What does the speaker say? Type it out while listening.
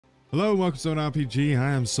Hello, welcome to RPG.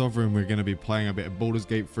 I am Sovereign. We're going to be playing a bit of Baldur's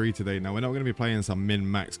Gate 3 today. Now, we're not going to be playing in some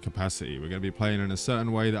min-max capacity. We're going to be playing in a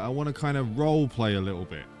certain way that I want to kind of role play a little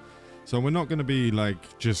bit. So we're not going to be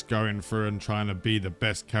like just going through and trying to be the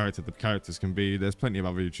best character the characters can be. There's plenty of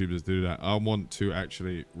other YouTubers do that. I want to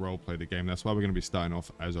actually role play the game. That's why we're going to be starting off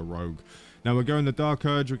as a rogue. Now, we're going the Dark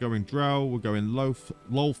Urge. We're going Drow. We're going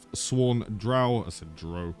Loth Sworn Drow. I said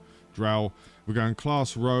Drow. We're going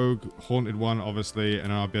class rogue, haunted one obviously, and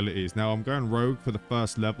our abilities. Now I'm going rogue for the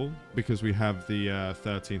first level because we have the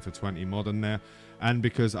 13 to 20 modern there, and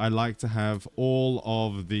because I like to have all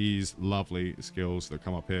of these lovely skills that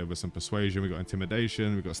come up here with some persuasion. We've got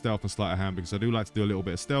intimidation, we've got stealth and sleight of hand because I do like to do a little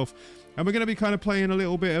bit of stealth, and we're going to be kind of playing a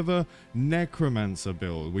little bit of a necromancer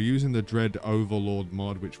build. We're using the Dread Overlord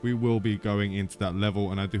mod, which we will be going into that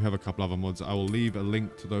level, and I do have a couple other mods. I will leave a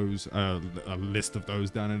link to those, a list of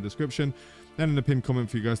those down in the description and in the pinned comment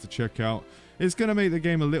for you guys to check out. It's going to make the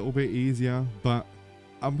game a little bit easier, but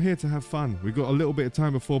I'm here to have fun. We've got a little bit of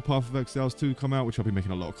time before Path of Exiles 2 come out, which I'll be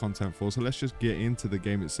making a lot of content for, so let's just get into the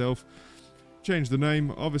game itself. Change the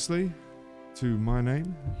name, obviously, to my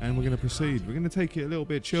name, and we're going to proceed. We're going to take it a little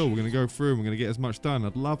bit chill. We're going to go through and we're going to get as much done.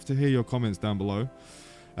 I'd love to hear your comments down below.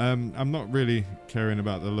 I'm not really caring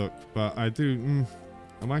about the look, but I do...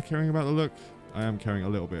 am I caring about the look? I am caring a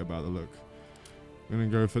little bit about the look. We're going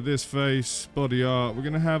to go for this face, body art. We're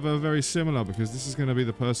going to have a very similar, because this is going to be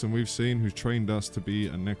the person we've seen who's trained us to be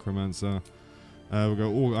a necromancer. We'll go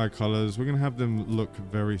all eye colors. We're going to have them look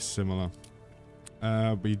very similar.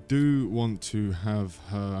 We do want to have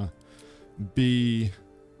her be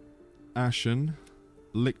ashen,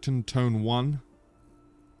 Licton tone 1,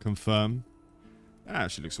 confirm.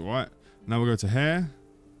 She looks alright. Now we'll go to hair.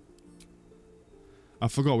 I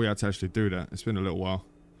forgot we had to actually do that. It's been a little while.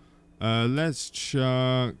 Let's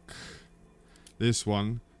chuck this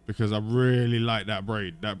one because I really like that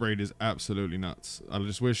braid. That braid is absolutely nuts. I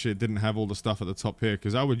just wish it didn't have all the stuff at the top here,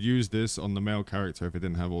 because I would use this on the male character if it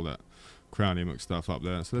didn't have all that crowny muck stuff up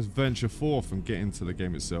there. So let's venture forth and get into the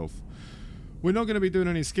game itself. We're not going to be doing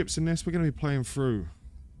any skips in this. We're going to be playing through.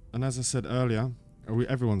 And as I said earlier,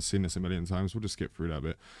 everyone's seen this a million times. We'll just skip through that a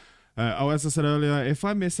bit. As I said earlier, if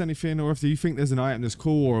I miss anything, or if you think there's an item that's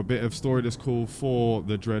cool or a bit of story that's cool for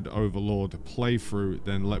the Dread Overlord playthrough,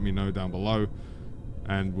 then let me know down below,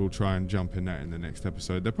 and we'll try and jump in that in the next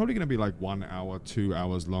episode. They're probably going to be like 1 hour, 2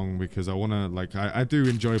 hours long, because I want to, like, I do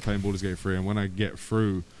enjoy playing Baldur's Gate 3, and when I get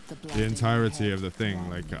through the entirety of the thing,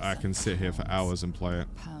 like, I can sit here for hours and play it.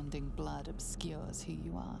 Pounding blood obscures who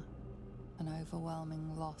you are. An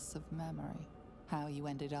overwhelming loss of memory. How you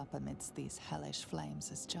ended up amidst these hellish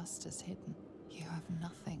flames is just as hidden. You have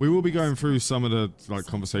nothing. We will be going through some of the like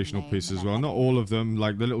conversational pieces as well. Not all of them,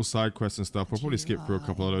 like the little side quests and stuff. We'll probably skip through a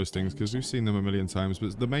couple of those things because we've seen them a million times.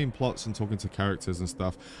 But the main plots and talking to characters and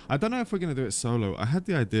stuff. I don't know if we're going to do it solo. I had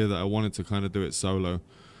the idea that I wanted to kind of do it solo,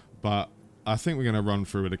 but I think we're going to run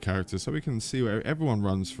through with the characters so we can see where everyone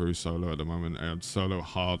runs through solo at the moment. Solo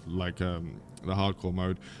hard, like the hardcore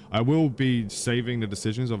mode. I will be saving the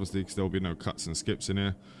decisions, obviously, because there will be no cuts and skips in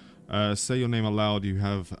here. Say your name aloud. You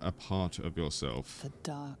have a part of yourself. The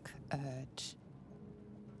Dark Urge.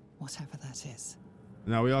 Whatever that is.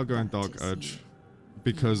 Now we are going Dark Urge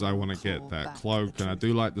because I want to get that cloak, and I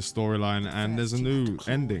do like the storyline, and there's a new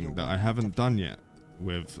ending that I haven't done yet,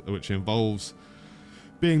 which involves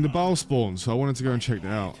being the Baal spawn, so I wanted to go and check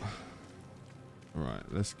that out. Alright,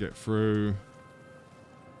 let's get through.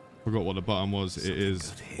 Forgot what the button was. It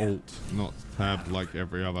is Alt, not Tab, like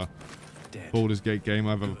every other Baldur's Gate game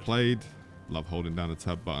I've ever played. Love holding down the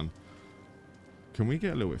Tab button. Can we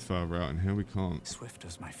get a little bit further out in here? We can't. Swift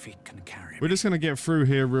as my feet can carry me. We're just going to get through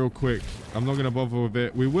here real quick. I'm not going to bother with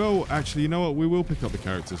it. We will, actually, you know what? We will pick up the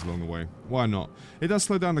characters along the way. Why not? It does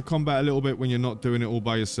slow down the combat a little bit when you're not doing it all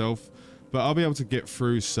by yourself. But I'll be able to get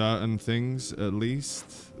through certain things, at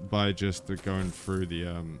least, by just going through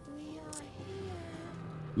the,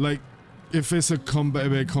 like, if it's a bit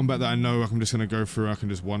of combat that I know I'm just going to go through, I can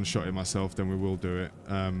just one-shot it myself, then we will do it.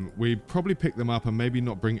 We probably pick them up and maybe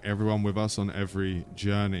not bring everyone with us on every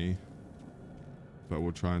journey. But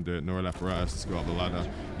we'll try and do it. Neural apparatus, let's go up the ladder.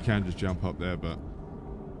 You can just jump up there, but...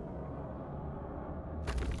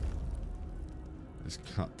 let's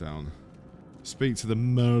cut down. Speak to the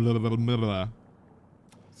murderer.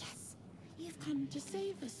 Yes, you've come to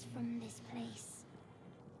save us from this place.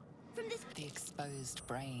 From this. The exposed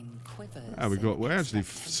brain quivers. We actually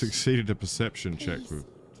succeeded a perception check with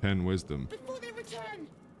 10 wisdom. Before they return.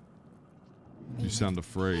 You sound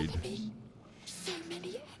afraid. So many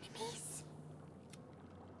enemies.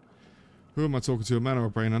 Who am I talking to? A man or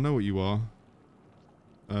a brain? I know what you are.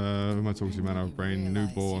 Who am I talking to? Man of brain,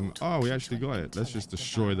 newborn. Oh, we actually got it. Let's just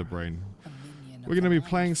destroy the brain. We're going to be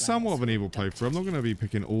playing somewhat of an evil playthrough. I'm not going to be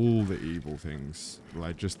picking all the evil things,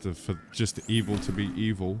 like just evil to be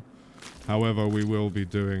evil. However, we will be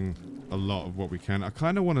doing a lot of what we can. I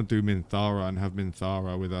kind of want to do Minthara and have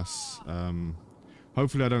Minthara with us.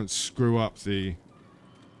 Hopefully I don't screw up the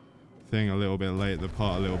thing a little bit late, the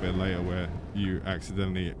part a little bit later where you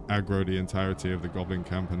accidentally aggro the entirety of the goblin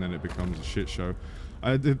camp and then it becomes a shit show.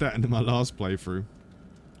 I did that in my last playthrough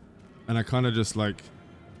and I kind of just like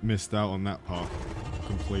missed out on that part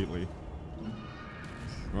completely.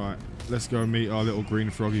 Right, let's go meet our little green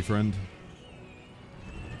froggy friend.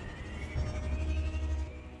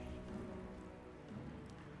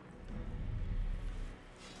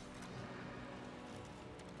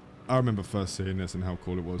 I remember first seeing this and how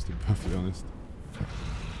cool it was, to be perfectly honest.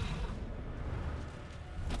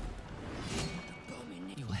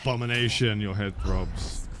 Abomination, your head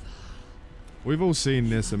throbs. We've all seen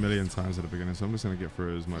this a million times at the beginning, so I'm just going to get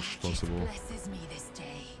through it as much as possible.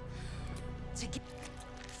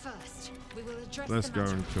 Let's go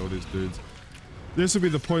and kill these dudes. This would be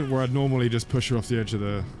the point where I'd normally just push her off the edge of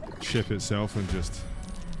the ship itself and just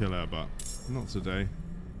kill her, but not today.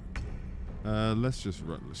 Let's just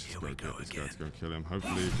go get this guy to go kill him.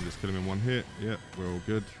 Hopefully we can just kill him in one hit. Yep, we're all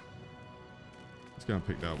good. Let's go and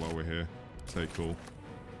pick that up while we're here. Stay cool.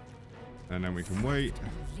 And then we can wait.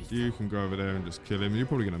 You can go over there and just kill him. You're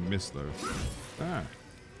probably going to miss though. Ah.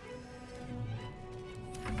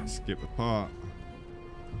 Skip the part.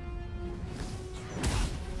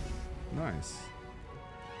 Nice.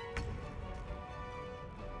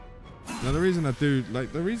 Now the reason I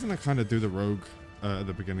kind of do the rogue at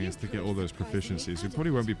the beginning is to get all those proficiencies. We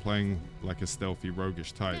probably won't be playing like a stealthy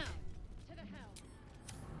roguish type.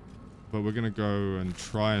 But we're going to go and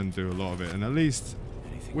try and do a lot of it. And at least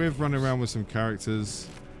with running around with some characters,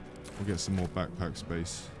 we'll get some more backpack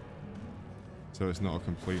space. So it's not a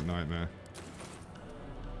complete nightmare.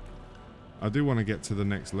 I do want to get to the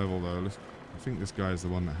next level though. I think this guy is the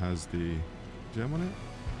one that has the gem on it?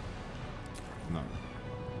 No.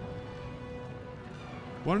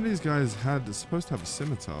 One of these guys is supposed to have a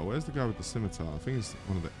scimitar. Where's the guy with the scimitar? I think it's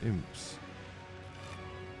one of the imps.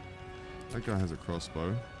 That guy has a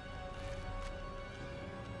crossbow.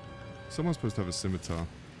 Someone's supposed to have a scimitar.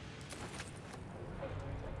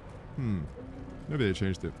 Maybe they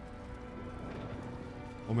changed it.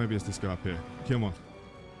 Or maybe it's this guy up here. Come on.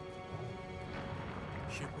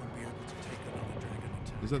 Ship won't be able to take another dragon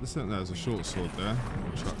attack. Is that the scimitar? There's a short sword there.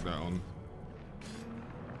 We'll chuck that on.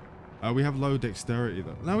 We have low dexterity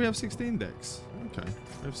though. No, we have 16 dex. Okay,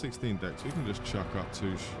 we have 16 dex. We can just chuck up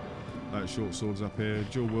two short swords up here.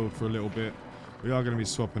 Dual wield for a little bit. We are going to be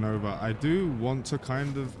swapping over. I do want to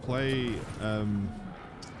kind of play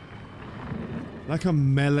like a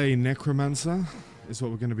melee necromancer. Is what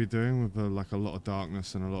we're going to be doing with like a lot of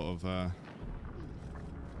darkness and a lot of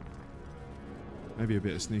maybe a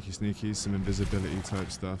bit of sneaky, some invisibility type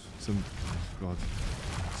stuff. Some God.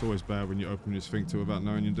 It's always bad when you open your sphincter without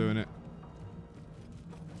knowing you're doing it.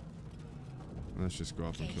 Let's just go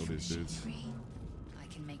up and kill these dudes. I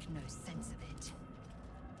can make no sense of it.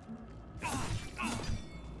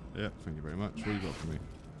 Yeah, thank you very much. What do you got for me?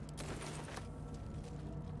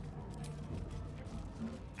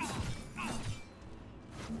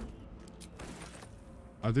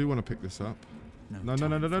 I do want to pick this up. No.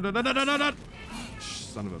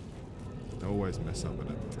 Son of a... They always mess up with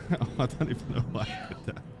it. I don't even know why I did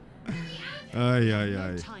that.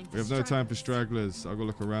 We have no time for stragglers. I've got to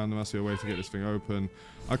look around. There must be a way to get this thing open.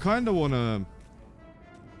 I kind of want to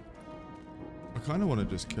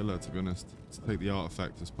just kill her, to be honest. To take the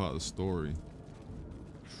artifact as part of the story.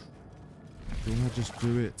 Do I just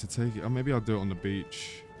do it to take it? Or maybe I'll do it on the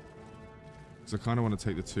beach. Because I kind of want to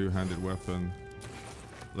take the two-handed weapon.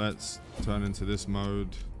 Let's turn into this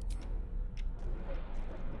mode.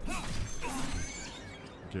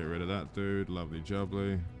 Get rid of that dude. Lovely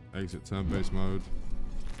jubbly. Exit turn-based mode.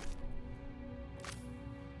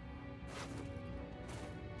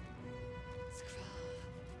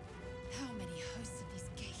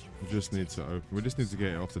 We just need to open. We just need to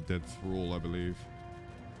get it off the dead thrall, I believe.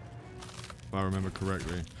 If I remember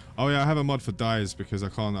correctly. Oh yeah, I have a mod for dyes because I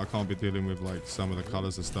can't be dealing with like some of the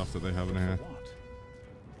colors of stuff that they have in here.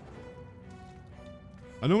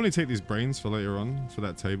 I normally take these brains for later on for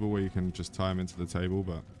that table where you can just tie them into the table,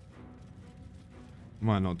 but I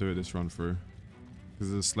might not do it this run through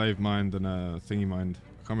because there's a slave mind and a thingy mind.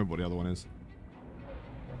 I can't remember what the other one is.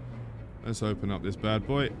 Let's open up this bad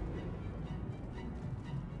boy.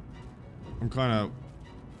 I'm kind of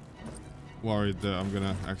worried that I'm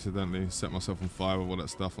gonna accidentally set myself on fire with all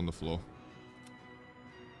that stuff on the floor.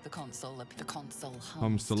 The console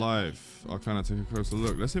Comes to life. Arcana, take a closer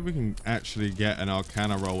look. Let's see if we can actually get an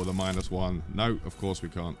Arcana roll with a -1. No, of course we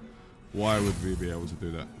can't. Why would we be able to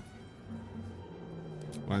do that?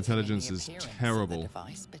 My intelligence is terrible.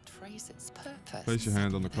 Place your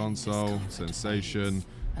hand on the console. Sensation.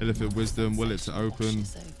 Illithid wisdom. Will it to open?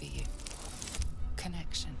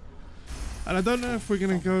 Connection. And I don't know if we're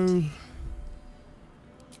going to go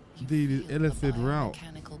the Illithid route.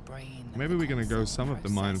 Maybe we're going to go some of the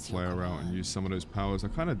Mind Flayer route and use some of those powers. I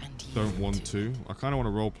kind of don't want to. I kind of want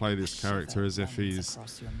to roleplay this character as if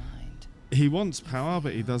he wants power,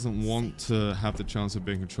 but he doesn't want to have the chance of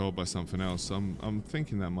being controlled by something else. So I'm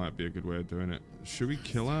thinking that might be a good way of doing it. Should we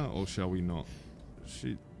kill her or shall we not?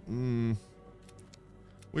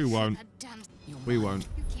 We won't. We won't.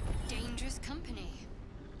 You keep dangerous company.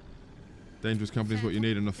 Dangerous company is what you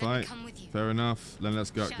need in a fight. Fair enough. Then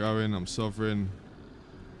let's get going. I'm sovereign.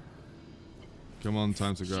 Come on,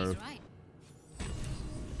 time to go.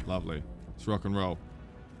 Lovely. Let's rock and roll.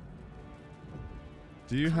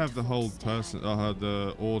 Do you have the hold person,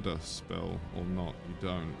 the order spell or not? You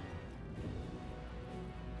don't.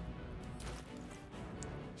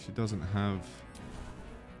 She doesn't have.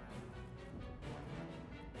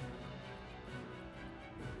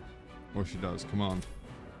 Or she does. Command.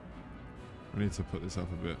 We need to put this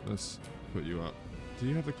up a bit. Let's put you up. Do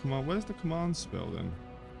you have the command? Where's the command spell then?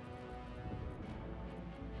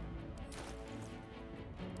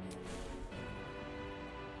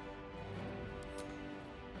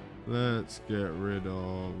 Let's get rid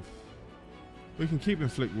of. We can keep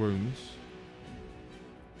inflict wounds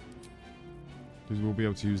because we'll be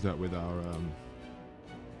able to use that with our.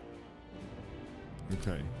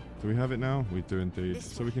 Okay, do we have it now? We do indeed.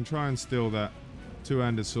 So we can try and steal that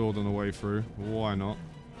two-handed sword on the way through. Why not?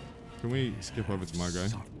 Can we skip over to my guy?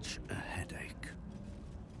 Such a headache.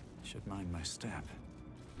 Should mind my step.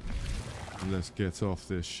 Let's get off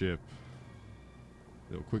this ship.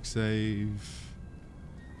 Little quick save.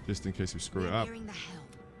 Just in case we screw it up.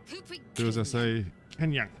 Do as I say,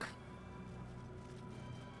 Kenyank.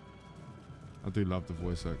 I do love the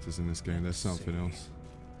voice actors in this game. There's something else.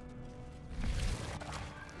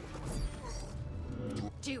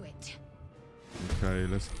 Do it. Okay,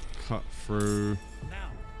 let's cut through.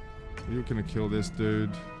 You're gonna kill this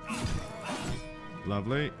dude.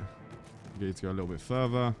 Lovely. Get you to go a little bit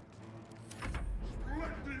further.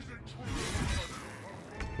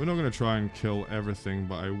 We're not going to try and kill everything,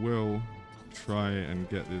 but I will try and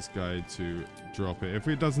get this guy to drop it. If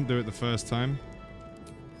it doesn't do it the first time,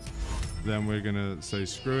 then we're going to say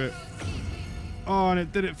screw it. Oh, and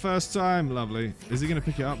it did it first time. Lovely. Is he going to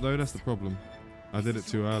pick it up though? That's the problem. I did it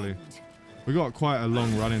too early. We got quite a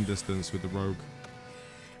long running distance with the rogue,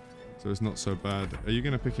 so it's not so bad. Are you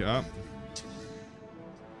going to pick it up?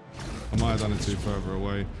 I might have done it too further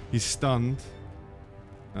away. He's stunned.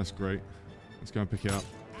 That's great. Let's go and pick it up.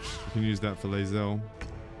 We can use that for Lae'zel.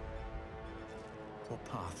 What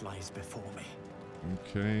path lies before me?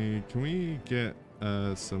 Okay, can we get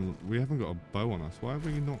some... We haven't got a bow on us. Why have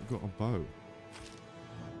we not got a bow?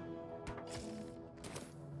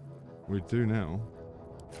 We do now.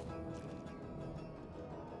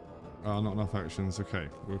 Not enough actions. Okay,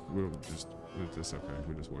 we'll just okay.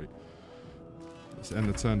 We'll just wait. Let's end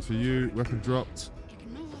the turn for you. Weapon dropped.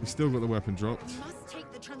 We still got the weapon dropped. Must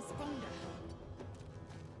take the transponder.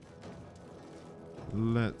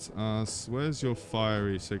 Let us. Where's your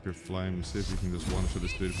fiery sacred flame? See if we can just one-shot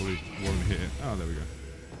this dude. Probably won't hit it. Oh, there we go.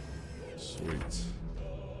 Sweet.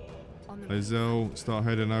 Lae'zel, start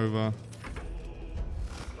heading over.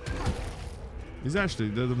 He's actually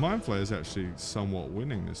the Mind Flayer is actually somewhat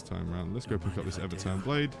winning this time around. Let's go pick up this Everturn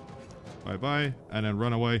blade. Bye bye, and then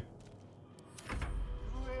run away.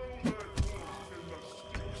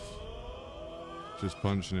 Just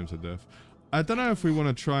punching him to death. I don't know if we want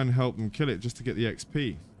to try and help him kill it just to get the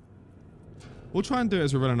XP. We'll try and do it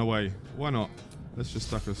as we're running away. Why not? Let's just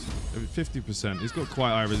stuck us 50%. He's got quite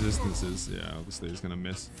high resistances. Yeah, obviously he's going to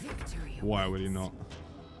miss. Why would he not?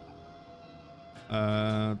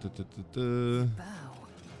 Bow,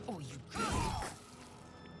 or you break.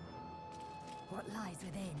 What lies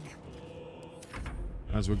within?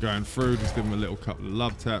 As we're going through, just give him a little couple of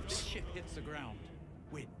love taps. Ship hits the ground.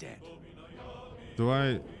 We're dead. Do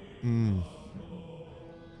I...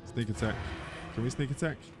 Sneak attack. Can we sneak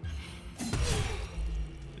attack?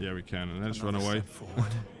 Yeah, we can. And let's run away.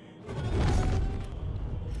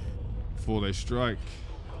 Before they strike.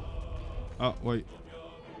 Oh, wait.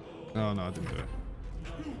 Oh, no, I didn't do it.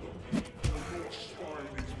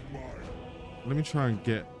 Let me try and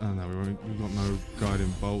get... Oh, no, we've got no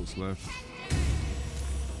guiding bolts left.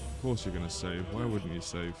 Of course you're going to save. Why wouldn't you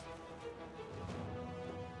save?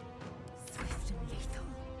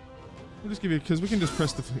 We'll just give you, because we can just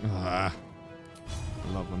press the... I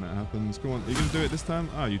love when that happens. Go on, are you going to do it this time?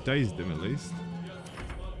 Oh, you dazed him at least.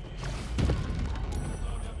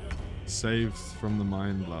 Saved from the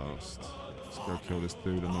Mind Blast. Let's go kill this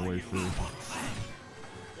dude on the way through.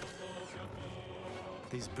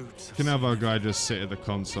 These boots. Can have our guy just sit at the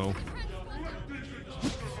console.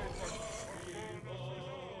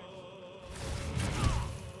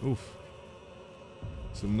 Oof.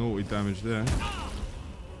 Some naughty damage there.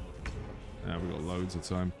 Yeah, we got loads of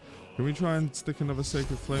time. Can we try and stick another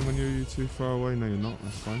Sacred Flame on you? You're too far away. No, you're not.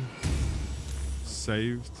 That's fine.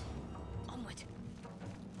 Saved. Onward.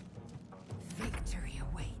 Victory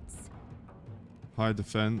awaits. High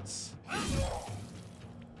defense.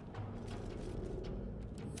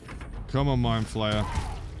 Come on, Mind Flayer.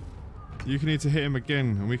 You can need to hit him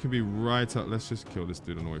again, and we can be right up. Let's just kill this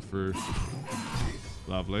dude on the way through.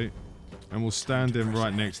 Lovely. And we'll stand him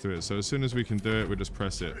right next to it. So as soon as we can do it, we'll just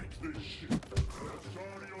press it.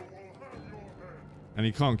 And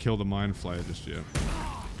he can't kill the Mind Flayer just yet.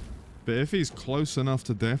 But if he's close enough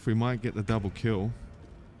to death, we might get the double kill.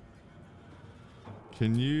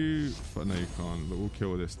 Can you... No, you can't, but we'll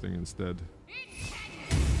kill this thing instead.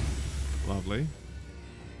 Lovely.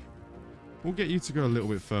 We'll get you to go a little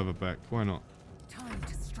bit further back. Why not? Time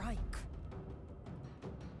to strike.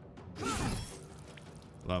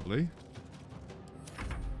 Lovely.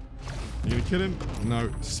 You gonna kill him?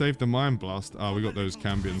 No. Save the Mind Blast. Ah, we got those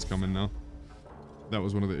Cambions coming now. That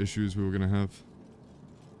was one of the issues we were gonna have.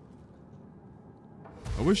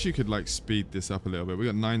 I wish you could like speed this up a little bit. We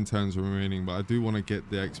got 9 turns remaining, but I do want to get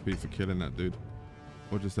the XP for killing that dude.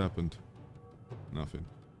 What just happened? Nothing.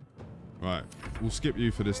 Right. We'll skip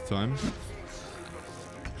you for this time.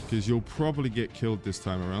 Because you'll probably get killed this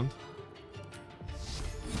time around.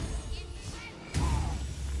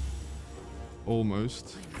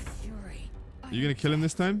 Almost. Are you going to kill him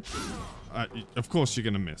this time? Of course you're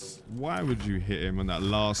going to miss. Why would you hit him on that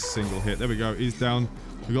last single hit? There we go. He's down.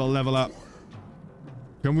 We got to level up.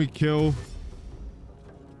 Can we kill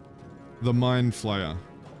the Mind Flayer?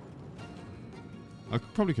 I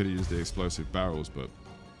probably could have used the explosive barrels, but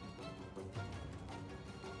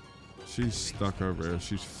she's stuck over here.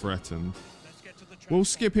 She's threatened. We'll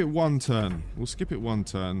skip it one turn. We'll skip it one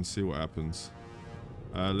turn, see what happens.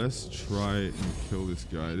 Let's try and kill this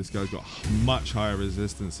guy. This guy's got much higher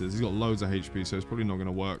resistances. He's got loads of HP, so it's probably not going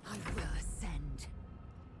to work.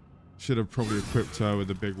 Should have probably equipped her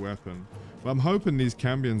with a big weapon. But I'm hoping these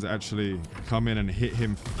Cambions actually come in and hit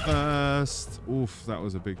him first. Oof, that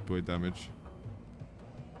was a big boy damage.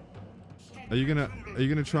 Are you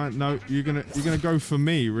gonna try? No, you're gonna go for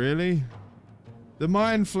me, really? The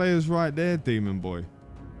Mind Flayer's right there, demon boy.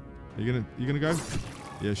 Are you gonna go?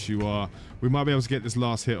 Yes, you are. We might be able to get this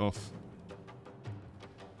last hit off.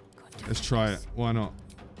 Let's try it. Why not?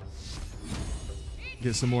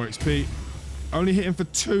 Get some more XP. Only hit him for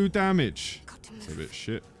 2 damage. That's a bit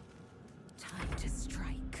shit. Time to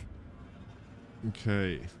strike.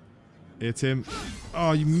 Okay. Hit him.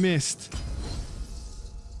 Oh, you missed.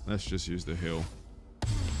 Let's just use the heal.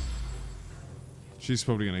 She's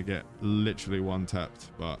probably going to get literally one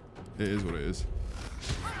tapped, but it is what it is.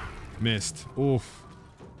 Missed. Oof.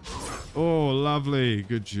 Oh, lovely.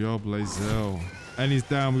 Good job, Lae'zel. And he's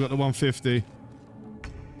down. We got the 150.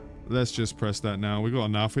 Let's just press that now. We got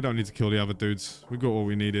enough. We don't need to kill the other dudes. We got all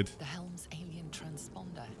we needed. The helm's alien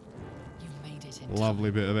transponder. You made it in Lovely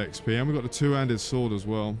bit of XP. And we got the 2-handed sword as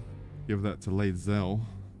well. Give that to Lae'zel.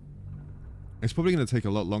 It's probably going to take a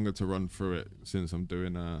lot longer to run through it since I'm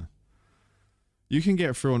doing You can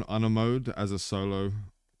get through on Honor mode as a solo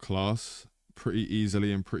class pretty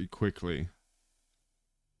easily and pretty quickly.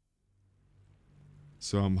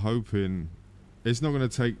 So I'm hoping it's not going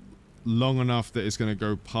to take long enough that it's going to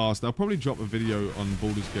go past. I'll probably drop a video on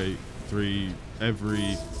Baldur's Gate 3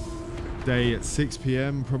 every day at 6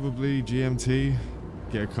 PM probably GMT.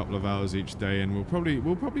 Get a couple of hours each day, and we'll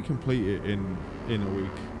probably complete it in a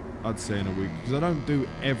week. I'd say in a week, because I don't do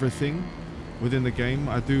everything within the game.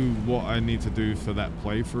 I do what I need to do for that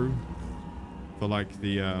playthrough, for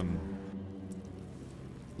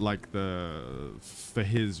for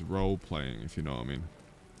his role playing, if you know what I mean.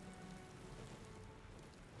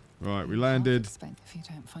 Right, we landed.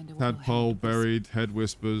 Tadpole buried, head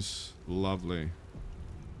whispers, lovely.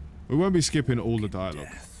 We won't be skipping all the dialogue.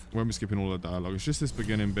 We won't be skipping all the dialogue. It's just this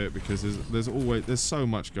beginning bit because there's so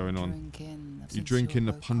much going on. You drink in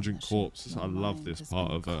the pungent corpse. I love this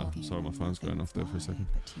part of sorry, my phone's going off there for a second.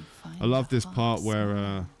 I love this part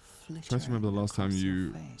where try to remember the last time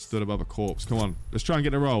you stood above a corpse. Come on, let's try and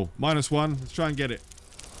get a roll. -1. Let's try and get it.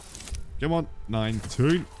 Come on,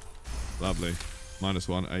 19. Lovely.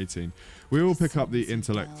 -1, 18. We will pick The up the sense you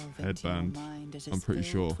intellect delve into your headband, mind, it I'm is pretty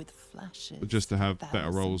filled sure. with flashes Just to have of better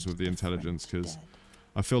rolls with the 1,000 intelligence, different because dead.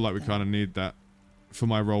 I feel like we kind of need that for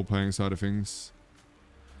my role-playing side of things.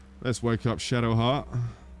 Let's wake up Shadowheart.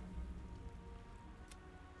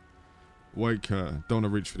 Wake her. Don't want to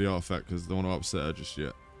reach for the artifact because don't want to upset her just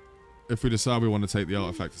yet. If we decide we want to take the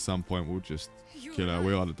artifact at some point, we'll just kill her.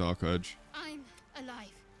 We are the Dark Urge. I'm alive.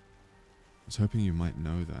 I was hoping you might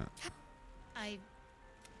know that. I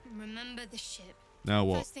remember the ship. Now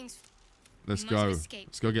what? First things Let's we go. must escape.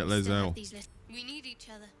 Let's go get We still have Lae'zel. these we need each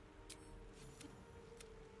other.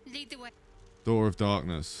 Lead the way. Door of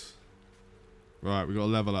Darkness. Right, we got to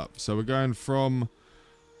level up. So we're going from...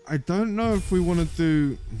 I don't know if we want to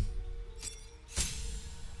do...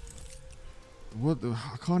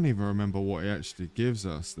 I can't even remember what it actually gives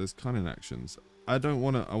us. There's cunning actions. I don't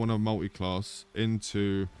want to... I want to multi-class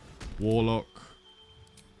into Warlock.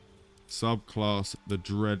 Subclass the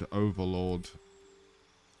Dread Overlord.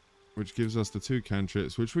 Which gives us the 2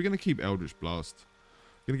 cantrips, which we're going to keep Eldritch Blast.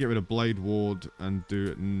 Going to get rid of Blade Ward and do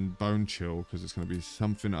it in Bone Chill, because it's going to be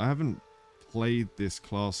something... I haven't played this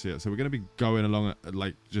class yet, so we're going to be going along,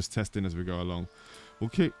 like, just testing as we go along. We'll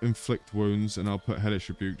keep Inflict Wounds, and I'll put Hellish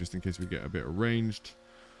Rebuke just in case we get a bit ranged.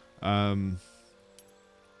 Do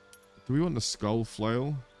we want the Skull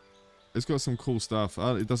Flail? It's got some cool stuff.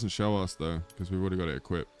 It doesn't show us, though, because we've already got it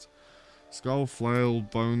equipped. Skull Flail,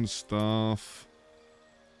 Bone Staff.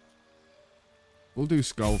 We'll do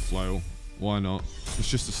Skull Flail. Why not? It's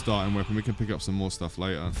just a starting weapon. We can pick up some more stuff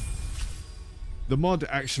later. The mod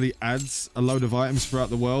actually adds a load of items throughout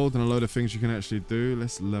the world and a load of things you can actually do.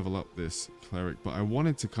 Let's level up this cleric. But I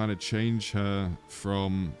wanted to kind of change her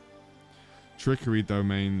from Trickery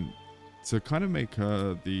Domain to kind of make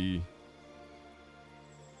her the...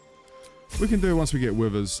 We can do it once we get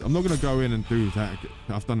Withers. I'm not going to go in and do that.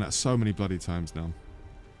 I've done that so many bloody times now. I'm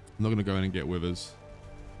not going to go in and get Withers.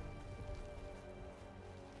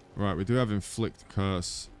 Right, we do have Inflict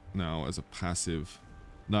Curse now as a passive.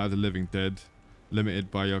 Night of the Living Dead.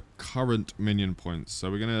 Limited by your current minion points.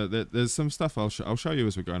 So we're going to... There's some stuff I'll show you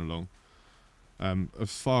as we're going along.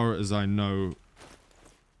 As far as I know...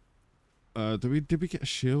 did we get a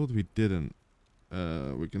shield? We didn't.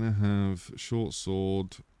 We're going to have short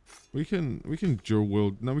sword. We can dual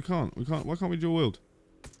wield. No, we can't. Why can't we dual wield?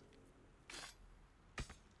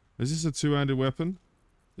 Is this a two-handed weapon?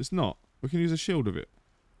 It's not. We can use a shield of it.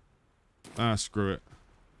 Ah, screw it.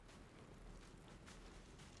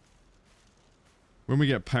 When we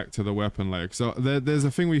get packed to the weapon later. So there's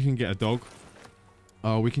a thing where you can get a dog.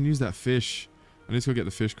 Oh, we can use that fish. I need to go get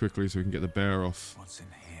the fish quickly so we can get the bear off. What's in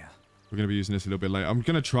here? We're going to be using this a little bit later. I'm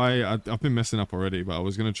going to try... I've been messing up already, but I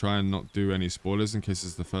was going to try and not do any spoilers in case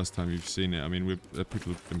it's the first time you've seen it. I mean,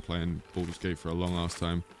 people have been playing Baldur's Gate for a long ass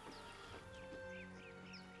time.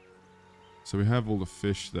 So we have all the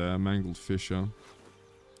fish there. Mangled fisher.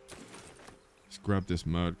 Let's grab this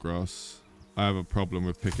murd grass. I have a problem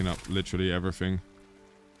with picking up literally everything.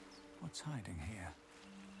 What's hiding here?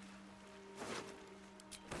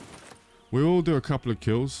 We will do a couple of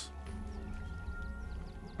kills.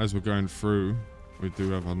 As we're going through. We do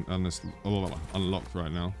have this unlocked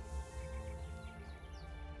right now.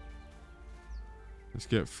 Let's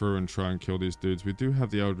get through and try and kill these dudes. We do have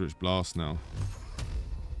the Eldritch Blast now.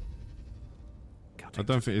 I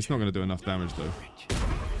don't think... It's not going to do enough damage though.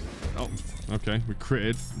 Oh, okay. We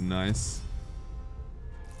critted. Nice.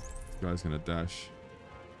 This guy's going to dash.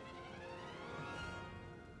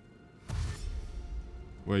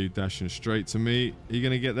 Where are you dashing? Straight to me? Are you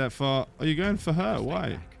going to get that far? Are you going for her?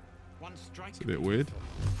 Why? It's a bit weird.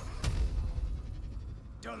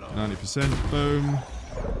 90%. Boom.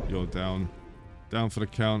 You're down. Down for the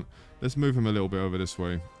count. Let's move him a little bit over this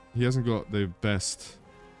way. He hasn't got the best...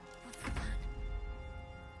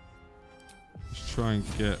 Let's try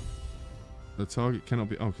and get... The target cannot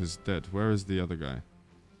be... Oh, because it's dead. Where is the other guy?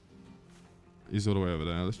 He's all the way over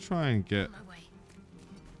there. Let's try and get...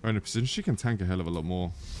 We're in a position. She can tank a hell of a lot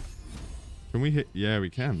more. Can we hit? Yeah, we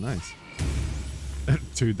can. Nice.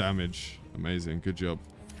 2 damage. Amazing. Good job.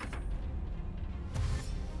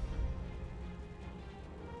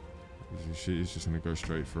 She's just going to go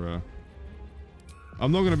straight for her.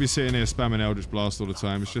 I'm not going to be sitting here spamming Eldritch Blast all the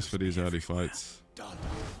time. It's just for these early fights.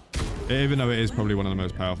 Even though it is probably one of the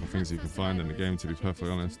most powerful things you can find in the game, to be perfectly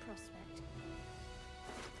honest.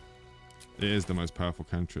 It is the most powerful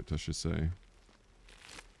cantrip, I should say.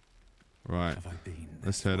 Right,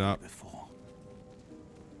 let's head up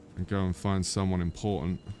and go and find someone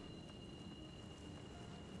important.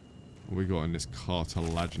 What we got in this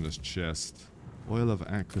cartilaginous chest? Oil of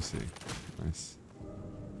accuracy. Nice.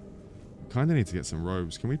 Kinda need to get some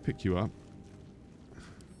robes. Can we pick you up?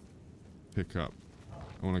 pick up.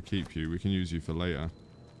 I want to keep you. We can use you for later.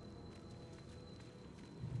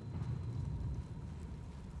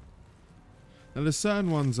 Now there's certain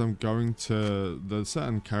ones I'm going to... There's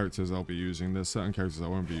certain characters I'll be using. There's certain characters I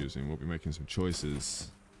won't be using. We'll be making some choices.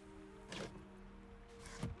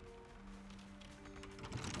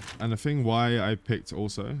 And the thing why I picked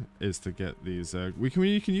also is to get these...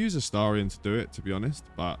 you can use Astarion to do it, to be honest,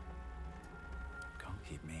 but... Can't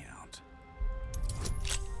keep me out.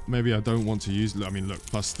 Maybe I don't want to use... I mean, look,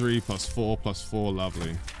 +3, +4, +4,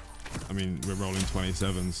 lovely. I mean, we're rolling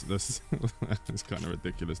 27s. This is kind of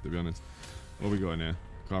ridiculous, to be honest. What we got in here?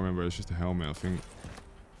 Can't remember. It's just a helmet, I think.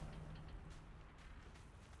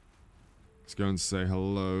 Let's go and say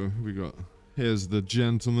hello. Who we got? Here's the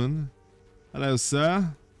gentleman. Hello,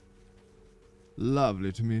 sir.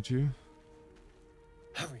 Lovely to meet you.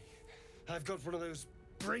 Hurry! I've got one of those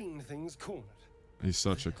brain things cornered. He's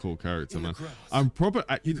such a cool character, man. Grass. I'm probably...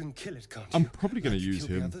 You can kill it, can't you? I'm probably going to Like you use killed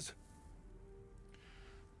the him. others?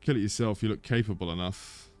 Kill it yourself. You look capable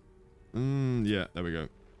enough. Yeah, there we go.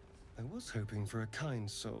 I was hoping for a kind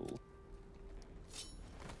soul.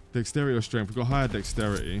 Dexterity or strength? We've got higher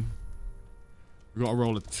dexterity. We've got to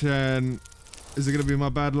roll a 10. Is it going to be my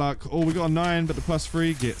bad luck? Oh, we got a 9, but the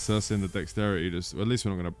 +3 gets us in the dexterity. Just, well, at least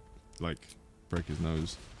we're not going to, like, break his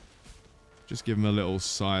nose. Just give him a little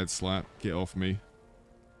side slap. Get off me.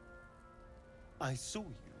 I saw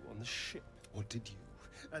you on the ship. What did you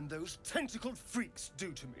and those tentacled freaks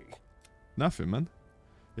do to me? Nothing, man.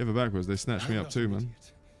 You ever backwards, they snatched me I'm up not too, an man.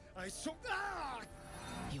 idiot. I saw... Ah!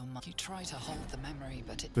 You try to hold the memory,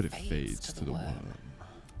 but it, But it fades to the worm.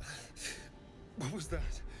 What was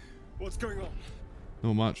that? What's going on?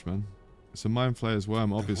 Not much, man. It's a Mind Flayer's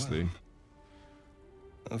worm, obviously. worm.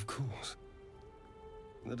 Of course.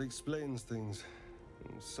 That explains things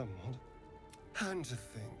somewhat. And to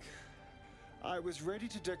think, I was ready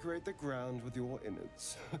to decorate the ground with your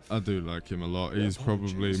innards. I do like him a lot. He's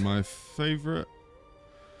Apologies. probably my favorite.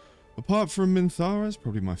 Apart from Minthara's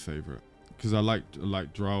probably my favorite. Because I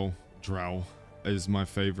like Drow. Drow is my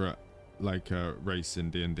favorite race in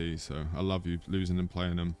D&D. So I love you losing and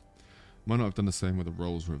playing them. Might not have done the same with the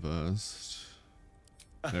roles reversed.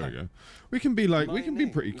 There we go. We can be we can be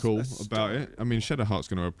pretty cool about it. I mean, Shadowheart's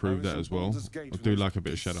going to approve that as well. I do like a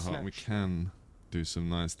bit of Shadowheart, and we can do some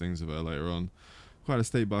nice things with her later on. Quite a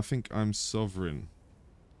state, but I think I'm sovereign.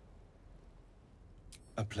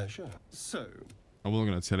 A pleasure. So, I'm not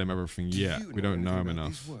going to tell him everything yet. We don't know him enough.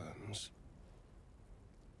 These worms?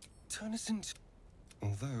 Turn us into...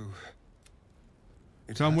 Although...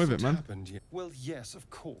 It Come with hasn't it, man. happened yet. Well, yes, of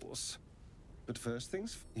course. But first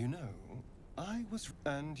things, you know, I was...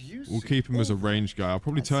 And you We'll see- keep him as a ranged guy. I'll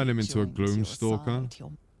probably As turn he him into a joins your Gloomstalker. side,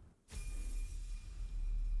 you're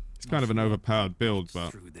It's kind of an overpowered build,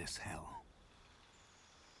 but Through this hell.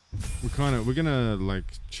 we're gonna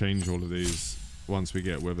change all of these once we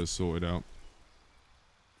get Withers sorted out.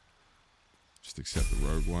 Just accept the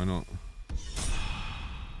rogue, why not?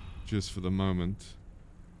 Just for the moment.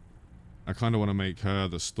 I kind of want to make her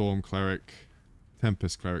the Storm Cleric.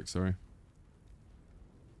 Tempest Cleric, sorry.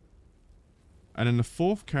 And then the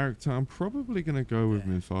fourth character, I'm probably going to go with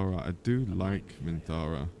Minthara. I do like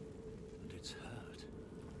Minthara. And it's hurt.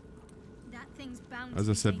 That thing's bound As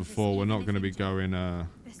to I be said dangerous before, we're even not if going to be it- going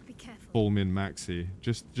Best be careful. full min maxi.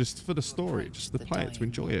 Just for the story, just to the play it, to dying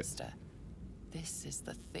enjoy it. monster. This is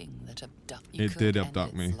the thing that abducted It did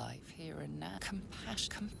abduct me. Life here and now.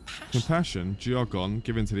 Compassion. Compassion, Georgon,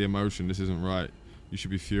 give in to the emotion. This isn't right. You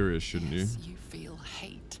should be furious, shouldn't you? Yes, you feel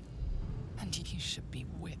hate, and you should be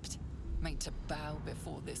whipped, made to bow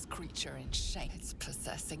before this creature in shame. It's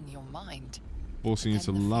possessing your mind. Forcing you But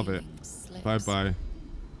to then the love it. feeling slips. Bye bye.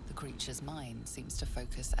 The creature's mind seems to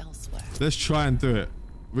focus elsewhere. Let's try and do it.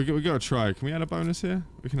 We got to try. Can we add a bonus here?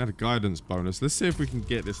 We can add a guidance bonus. Let's see if we can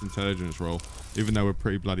get this intelligence roll, even though we're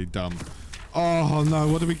pretty bloody dumb. Oh no,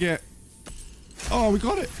 what did we get? Oh, we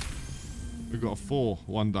got it. We got a 4.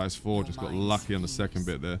 1 dice 4. Your Just got mind lucky on the second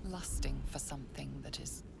spews, bit there. Lusting for something that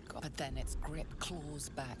is gone. But then its grip claws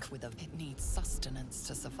back with it needs sustenance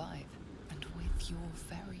to survive. And with your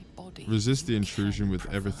very body. Resist the you intrusion can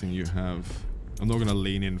with everything you provide. have. I'm not going to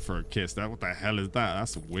lean in for a kiss. What the hell is that?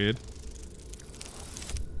 That's weird.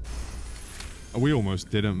 We almost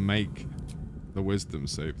didn't make the wisdom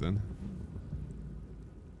save then.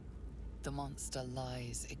 The monster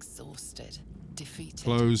lies exhausted, defeated.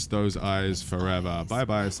 Close those eyes Its forever. eyes Bye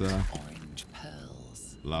bye, like sir. Orange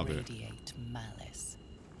pearls Love it. radiate malice.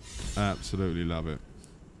 Absolutely love it.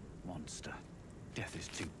 Monster. Death is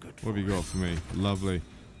too good for What have you it. got for me? Lovely.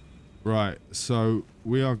 Right, so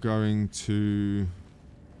we are going to...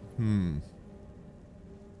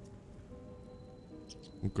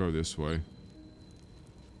 We'll go this way.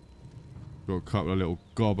 Got a couple of little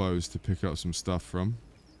gobbos to pick up some stuff from.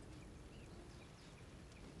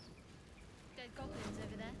 Dead goblins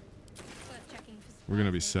over there. Worth checking for We're going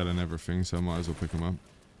to be supplies. selling everything, so I might as well pick them up.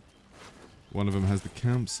 One of them has the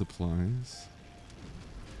camp supplies.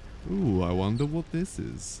 Ooh, I wonder what this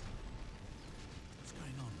is. What's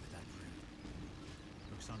going on with that room?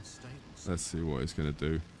 Looks unstable. Let's see what it's going to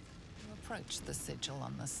do. You approach the sigil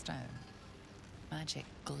on the stone. Magic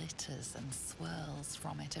glitters and swirls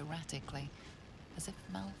from it erratically, as if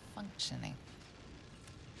malfunctioning.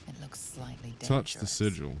 It looks slightly dangerous. Touch the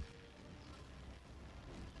sigil.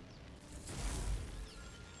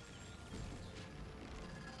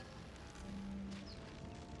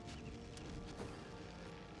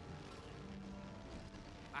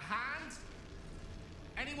 A hand?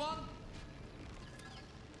 Anyone?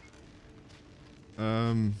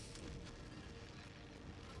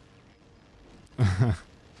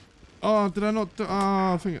 Oh, did I not do...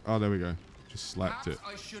 Oh, I think... Oh, there we go. Just slapped it.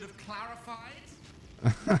 Perhaps I should have clarified.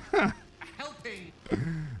 A helping.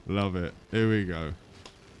 Love it. Here we go.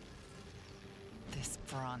 This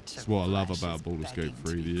branch That's of what I love flesh about is Baldur's Gate begging to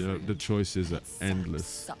 3. be The pruned, choices are its sap endless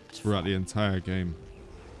sucked throughout the from. entire game.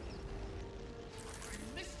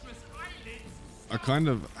 Mistress Eyelids. I kind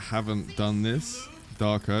of haven't done this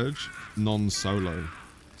Dark Urge non-solo,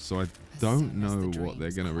 so I As don't soon as the know what they're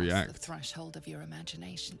dreams going to cross react. The threshold of your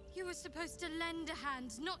imagination. You were supposed to lend a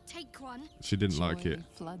hand, not take one. She didn't like Joy it.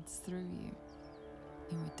 floods through you.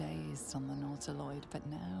 You were dazed on the Nautiloid, but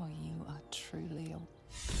now you are truly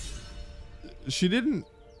She didn't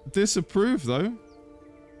disapprove, though.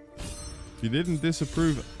 She didn't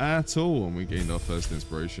disapprove at all when we gained our first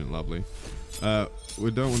inspiration. Lovely.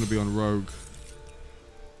 We don't want to be on Rogue.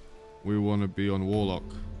 We want to be on Warlock.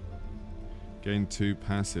 Gain 2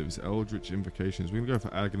 passives. Eldritch Invocations. We're going to go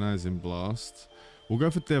for Agonizing Blast. We'll go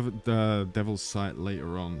for Devil's Sight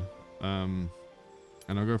later on. And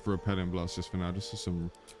I'll go for Repelling Blast just for now. Just for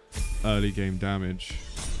some early game damage.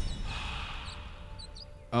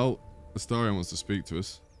 Oh, Astarion wants to speak to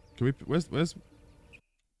us. Can we... Where's...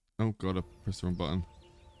 Oh god, I pressed the wrong button.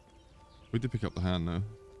 We did pick up the hand though.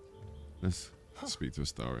 Let's speak to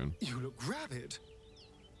Astarion. You look rabid,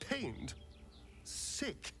 pained,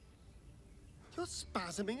 sick. You're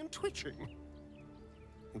spasming and twitching.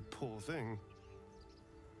 You poor thing.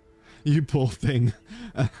 You poor thing.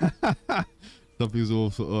 Something's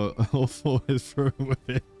awful is through with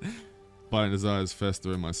it. Biting his eyes,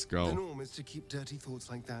 fester in my The skull. norm is to keep dirty thoughts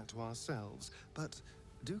like that to ourselves, but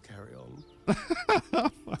do carry on.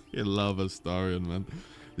 Fucking love Astarion, man.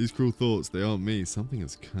 These cruel thoughts, they aren't me. Something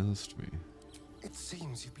has cursed me. It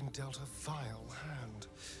seems you've been dealt a vile hand.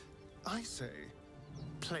 I say,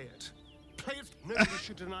 play it. Play it. Nobody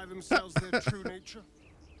should deny themselves their true nature.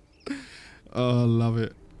 Oh, love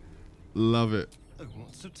it. Love it. Oh,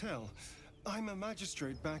 what's to tell? I'm a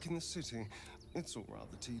magistrate back in the city. It's all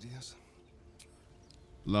rather tedious.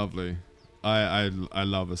 Lovely. I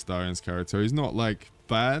love Astarion's character. He's not like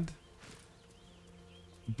bad,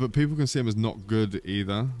 but people can see him as not good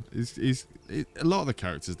either. A lot of the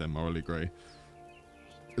characters, they're morally grey.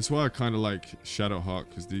 It's why I kind of like Shadowheart,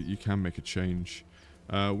 because you can make a change.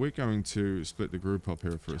 We're going to split the group up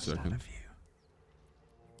here for a second.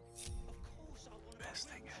 Best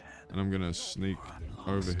thing ahead. And I'm going to sneak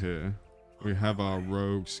over here. We have our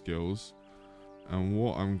rogue skills. And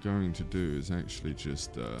what I'm going to do is actually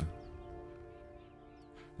just...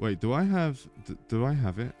 Wait, do I have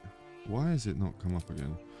it? Why has it not come up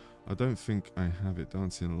again? I don't think I have it.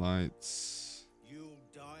 Dancing Lights. You'll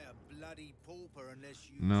die a bloody pauper unless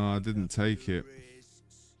you No, I didn't take it.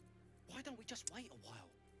 risks. Why don't we just wait a while?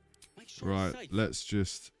 Make sure Right, it's safe. let's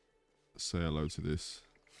just say hello to this.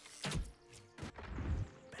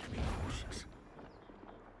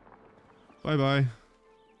 Bye bye.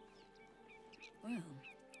 Well,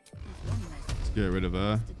 as long as Let's get rid of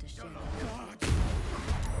her. to show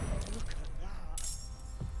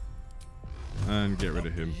And get rid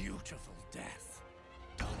of him. Beautiful death.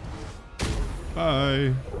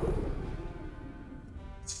 Bye.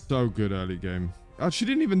 So good early game. Oh, she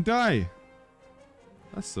didn't even die.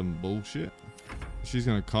 That's some bullshit. She's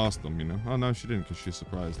gonna cast them, you know. Oh no, she didn't because she's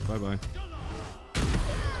surprised. Bye bye.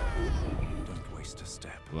 Don't waste a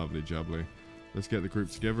step. Lovely jubbly. Let's get the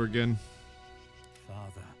group together again.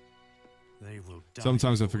 Father, they will die.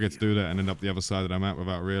 Sometimes I for forget to you. do that and end up the other side that I'm at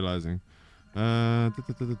without realizing.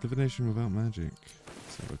 Divination without magic.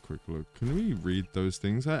 Let's have a quick look. Can we read those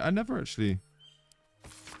things? I never actually...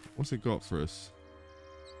 What's it got for us?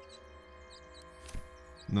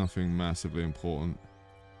 Nothing massively important.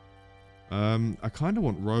 I kind of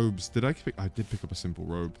want robes. Did I pick... I did pick up a simple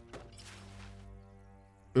robe.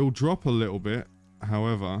 It'll drop a little bit.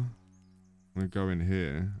 However, I'm going to go in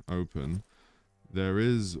here, open. There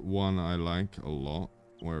is one I like a lot.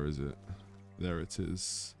 Where is it? There it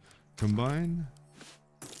is. Combine.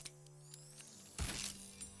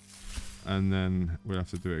 And then we'll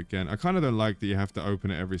have to do it again. I kind of don't like that you have to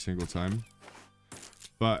open it every single time.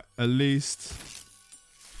 But at least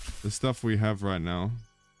the stuff we have right now.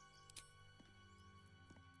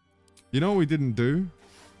 You know what we didn't do?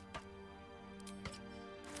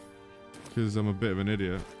 Because I'm a bit of an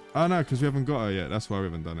idiot. Oh no, because we haven't got her yet. That's why we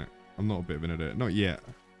haven't done it. I'm not a bit of an idiot. Not yet.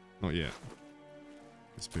 Not yet.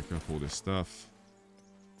 Let's pick up all this stuff.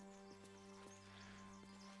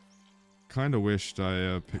 Kind of wished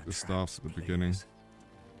I picked the staffs at the beginning.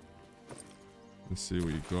 Let's see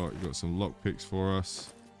what you got. You got some lockpicks for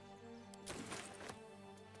us.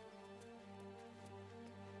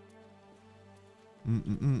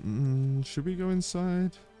 Should we go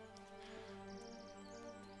inside?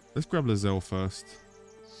 Let's grab Lizelle first.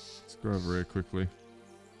 Let's go over here quickly.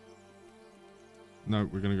 No,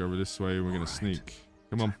 we're gonna go over this way and we're gonna sneak.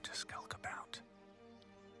 Come on. To skulk about.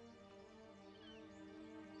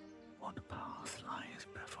 What path lies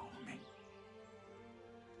before me?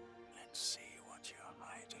 Let's see what you're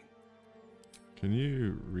hiding. Can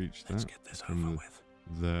you reach that? Let's get this from over with.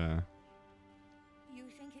 There. You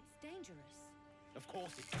think it's dangerous? Of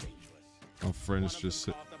course it's dangerous. Our friends just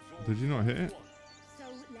sit. Did you not hit it? So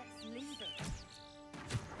let's leave it.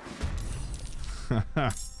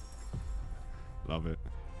 Love it.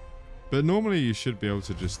 But normally you should be able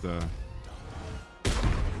to just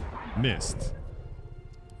missed.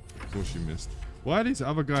 Of course you missed. Why are these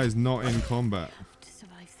other guys not in combat? To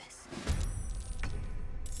survive this.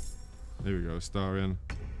 There we go, Starion.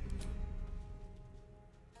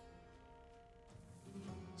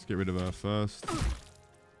 Let's get rid of her first.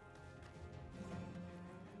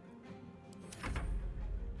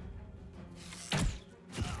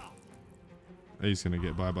 He's gonna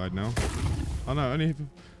get bye-bye now. Oh no, only hit for...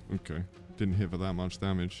 Okay, didn't hit for that much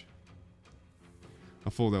damage. I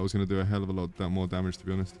thought that was gonna do a hell of a lot more damage, to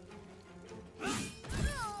be honest.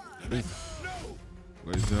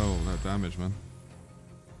 Lazel, that damage, man.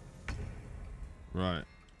 Right,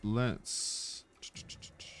 let's...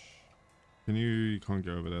 You can't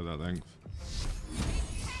go over there that length.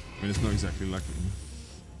 I mean, it's not exactly like...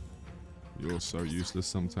 You're so useless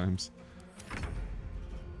sometimes.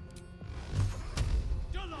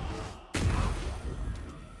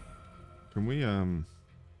 Can we,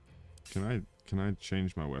 can I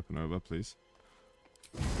change my weapon over, please?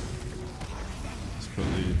 Let's put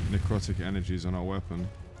the necrotic energies on our weapon.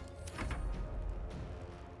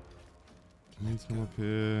 Can you come up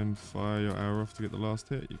here and fire your arrow off to get the last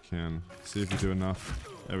hit? You can. See if you do enough.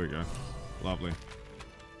 There we go. Lovely.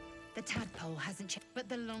 The tadpole hasn't changed, but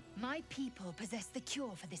my people possess the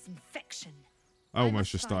cure for this infection. I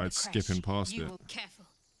almost just started skipping past it. Careful.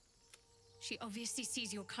 She obviously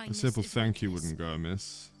sees your A kindness. simple thank you wouldn't go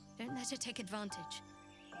amiss. Don't let her take advantage.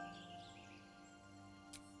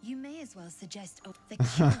 You may as well suggest the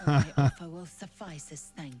cure I offer will suffice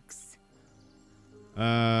as thanks.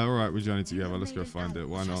 Alright, we journey together. Let's go find it.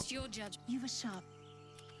 Why not? You were sharp.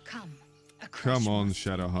 Come. Come on,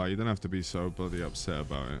 Shadowheart. You don't have to be so bloody upset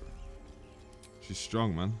about it. She's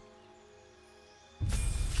strong, man.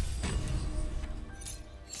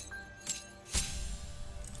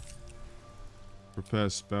 Prepare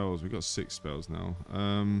spells. We got 6 spells now.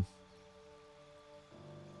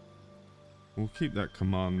 We'll keep that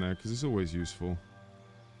command there because it's always useful.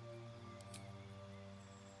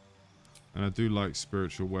 And I do like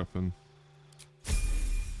spiritual weapon.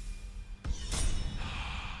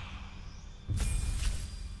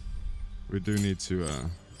 We do need to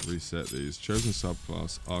reset these. Chosen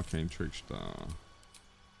subclass, Arcane Trickster.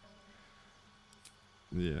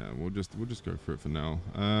 Yeah, we'll just go for it for now.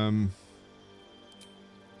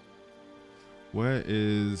 Where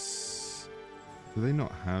is... Do they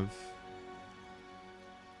not have...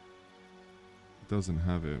 Doesn't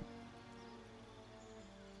have it.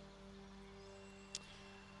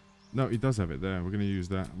 No, he does have it there. We're going to use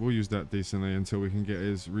that. We'll use that decently until we can get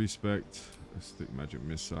his respect. Stick magic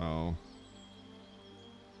missile.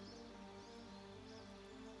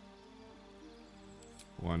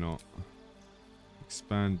 Why not?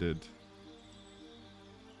 Expanded.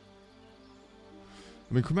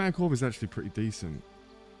 I mean, Chromatic Orb is actually pretty decent.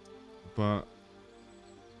 But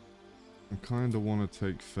I kind of want to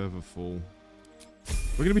take Featherfall.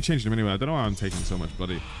 We're going to be changing them anyway. I don't know why I'm taking so much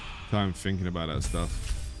bloody time thinking about that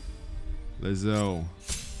stuff. Lizelle.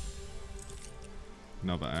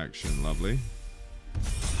 Another action. Lovely.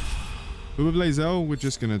 But with Lizelle, we're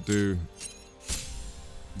just going to do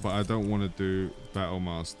but I don't want to do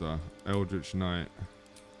Battlemaster, Eldritch Knight,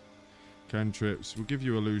 cantrips. We'll give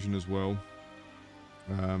you illusion as well.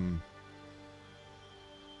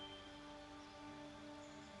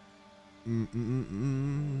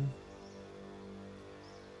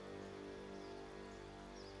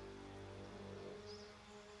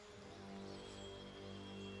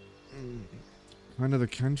 Kind of the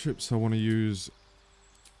cantrips I want to use,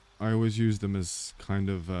 I always use them as kind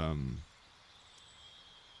of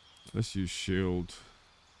let's use shield,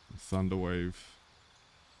 thunderwave.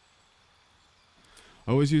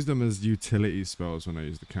 I always use them as utility spells when I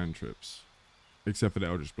use the cantrips, except for the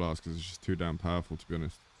Eldritch Blast because it's just too damn powerful, to be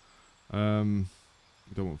honest. We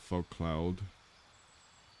don't want fog cloud.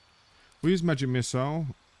 We'll use magic missile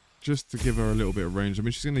just to give her a little bit of range. I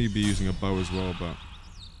mean, she's going to be using a bow as well, but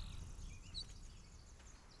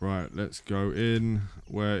right, let's go in.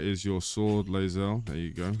 Where is your sword, Lae'zel? There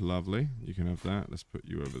you go. Lovely. You can have that. Let's put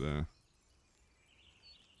you over there.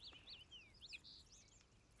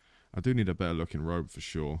 I do need a better looking robe for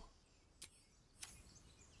sure.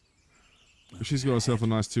 But she's got herself a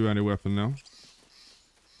nice two-handed weapon now.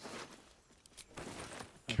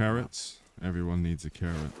 Carrots. Everyone needs a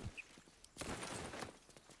carrot.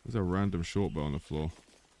 There's a random short bow on the floor.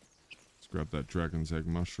 Let's grab that dragon's egg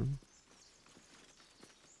mushroom.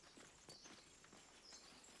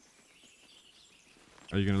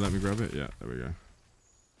 Are you going to let me grab it? Yeah, there we go.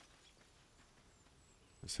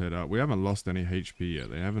 Let's head out. We haven't lost any HP yet.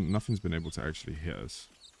 Nothing's been able to actually hit us.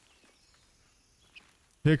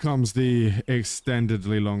 Here comes the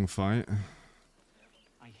extendedly long fight.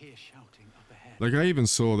 I hear shouting up ahead. Like, I even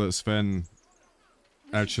saw that Sven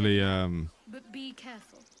actually, But be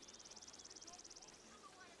careful.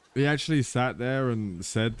 he actually sat there and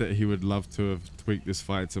said that he would love to have tweaked this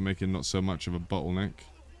fight to make it not so much of a bottleneck.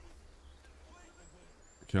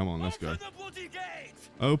 Come on, let's go.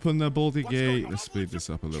 Open the bloody gate. Let's speed this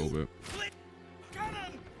up a little bit.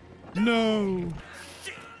 No!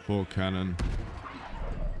 Poor cannon.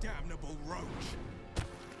 Damnable roach.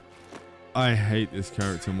 I hate this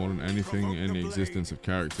character more than anything in the existence of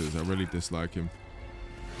characters. I really dislike him.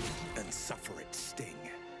 And suffer its sting.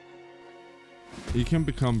 He can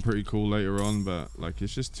become pretty cool later on, but like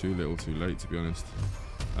it's just too little too late, to be honest.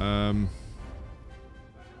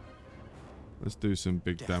 Let's do some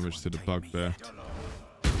big damage to the bugbear.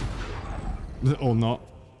 Or not.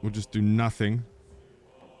 We'll just do nothing.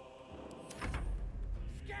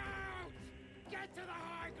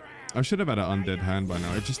 I should have had an undead hand by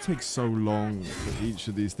now. It just takes so long for each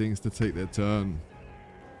of these things to take their turn.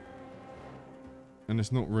 And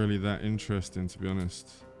it's not really that interesting, to be honest.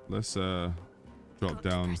 Let's drop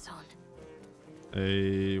down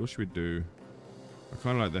a... What should we do? I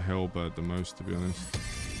kind of like the Hellbird the most, to be honest.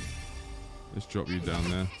 Let's drop you down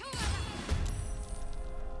there.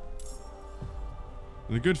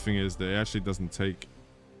 And the good thing is that it actually doesn't take...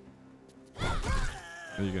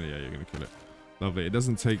 Are you gonna... Yeah, you're gonna kill it. Lovely. It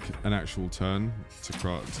doesn't take an actual turn to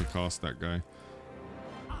cast that guy.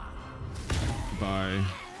 Bye.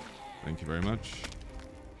 Thank you very much.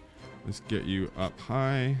 Let's get you up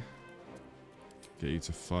high. Get you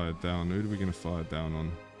to fire down. Who are we going to fire down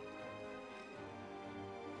on?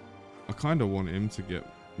 I kind of want him to get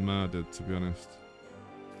murdered, to be honest.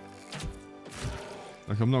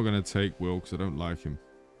 Like, I'm not going to take Will because I don't like him.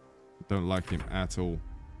 I don't like him at all.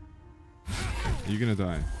 Are you going to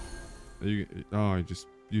die? Are you... Oh, I just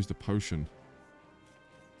used a potion.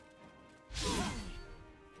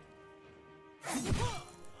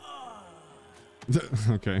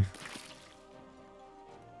 Okay.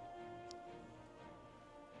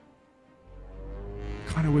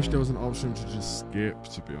 Kind of wish there was an option to just skip,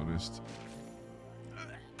 to be honest.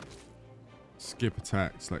 Skip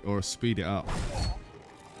attacks, like, or speed it up.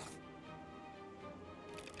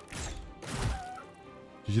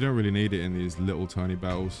 Because you don't really need it in these little tiny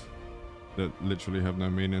battles that literally have no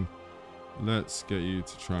meaning. Let's get you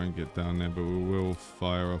to try and get down there, but we will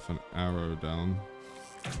fire off an arrow down.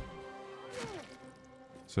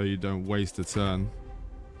 So you don't waste a turn.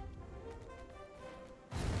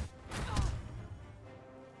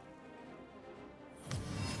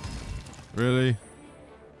 Really?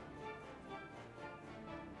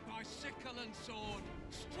 By sickle and sword,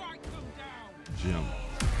 strike them down. Jump.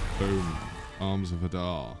 Boom. Arms of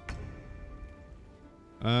Hadar.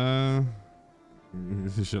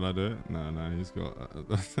 Should I do it? No, no, he's got...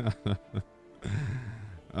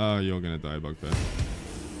 Oh, you're gonna die, Bugbear.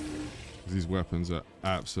 These weapons are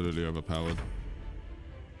absolutely overpowered.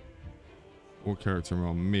 What character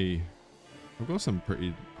on me? I've got some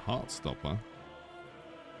pretty Heartstopper.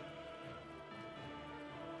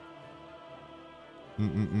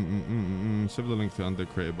 Sever the link to undead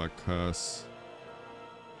created by curse.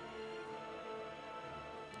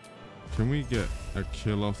 Can we get a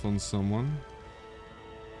kill off on someone?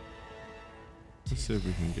 Let's see if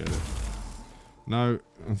we can get it. No,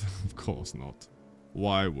 of course not.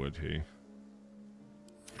 Why would he?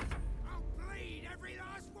 I'll bleed every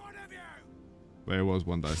last one of you. There was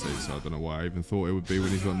 1 dice 8, so I don't know why I even thought it would be when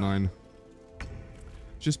he's got 9.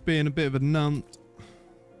 Just being a bit of a nunt.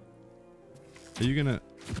 Are you gonna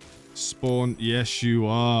spawn? Yes, you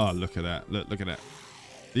are. Look at that. Look at that.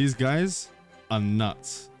 These guys are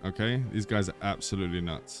nuts. Okay, these guys are absolutely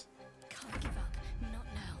nuts. Can't give up. Not now.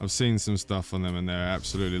 I've seen some stuff on them, and they're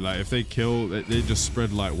absolutely like, if they kill, they just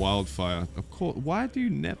spread like wildfire. Of course. Why do you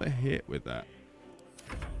never hit with that?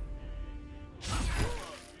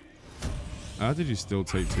 How did you still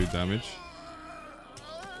take 2 damage?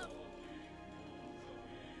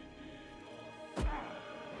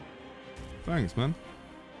 Thanks, man.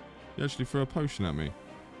 You actually threw a potion at me.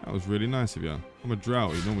 That was really nice of you. I'm a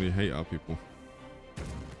drought. You normally hate our people.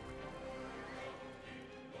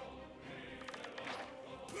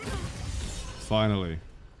 Finally.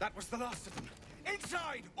 That was the last of them.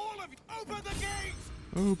 Inside, all of you, open the gate!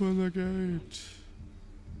 Open the gate.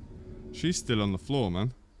 She's still on the floor,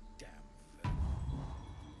 man. Damn.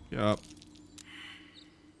 Get up.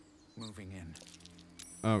 Moving in.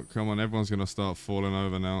 Oh, come on. Everyone's going to start falling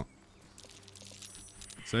over now.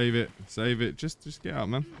 Save it. Save it. Just get out,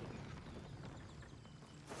 man.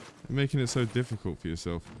 You're making it so difficult for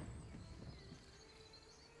yourself.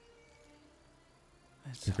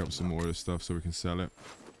 Pick up some more of this stuff so we can sell it.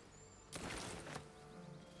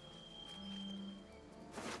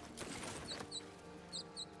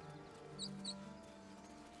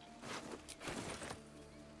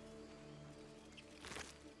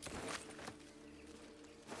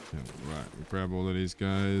 Yeah, right, we'll grab all of these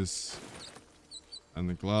guys. And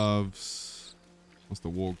the gloves. What's the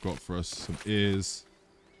warg got for us? Some ears.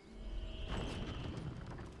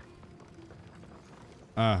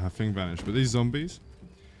 Ah, her thing vanished. But these zombies,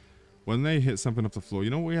 when they hit something off the floor, you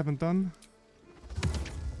know what we haven't done?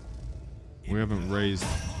 We haven't raised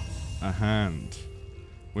a hand,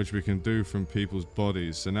 which we can do from people's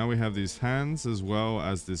bodies. So now we have these hands as well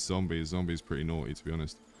as this zombie. Zombie's pretty naughty, to be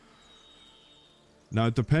honest. Now,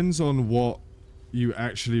 it depends on what you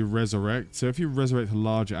actually resurrect. So if you resurrect a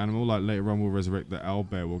larger animal, like later on we'll resurrect the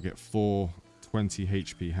owlbear, we'll get 4 20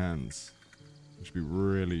 HP hands, which would be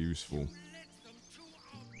really useful.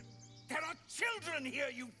 There are children here,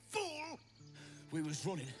 you fool! We was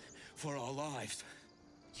running for our lives.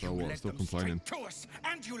 So what? Still complaining. To us,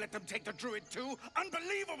 and you let them take the druid too?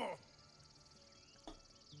 Unbelievable!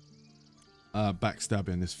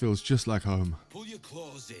 Backstabbing. This feels just like home. Pull your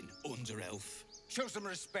claws in, under elf. Show some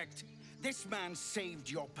respect. This man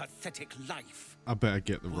saved your pathetic life. I better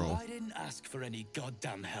get the roll. I didn't ask for any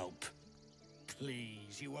goddamn help.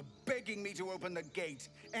 Please, you were begging me to open the gate.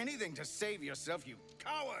 Anything to save yourself, you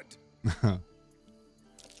coward.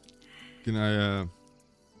 Can I,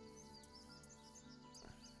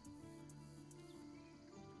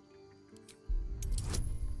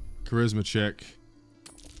 charisma check.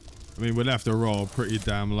 I mean, we'd have to roll pretty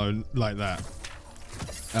damn low like that.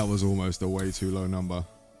 That was almost a way too low number.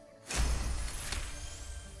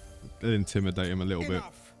 It'd intimidate him a little bit.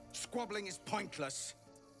 Squabbling is pointless.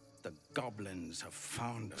 The goblins have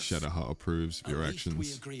found us. Shadowheart approves of your actions.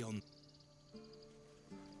 We agree on.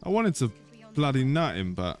 I wanted to bloody nut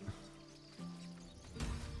him, but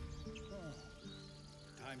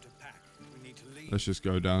Time to pack. We need to leave. let's just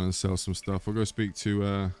go down and sell some stuff. We'll go speak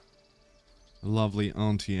to lovely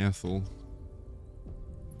Auntie Ethel.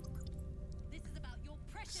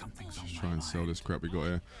 Just try and sell this crap we got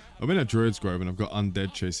here. I'm in a Druid's Grove and I've got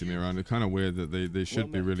undead chasing me around. It's kind of weird that they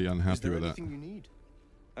should be really unhappy with that. You need?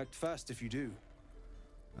 Act fast if you do.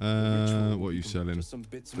 What are you selling?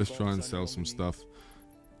 Let's try and sell some stuff.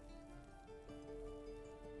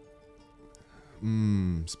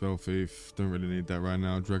 Spell Thief. Don't really need that right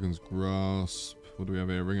now. Dragon's Grasp. What do we have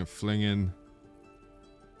here? Ring of Flinging.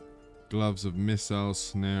 Gloves of Missile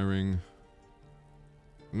Snaring.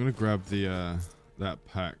 I'm going to grab the that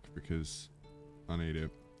pack because I need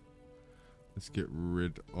it. Let's get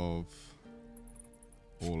rid of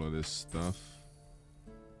all of this stuff.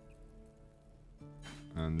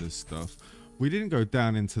 And this stuff. We didn't go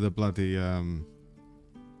down into the bloody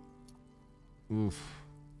oof.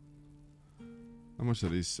 How much do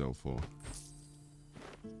these sell for?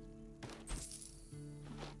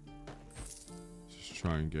 Just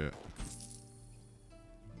try and get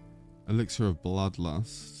Elixir of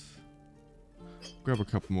Bloodlust. Grab a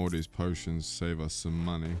couple more of these potions, save us some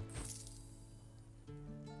money.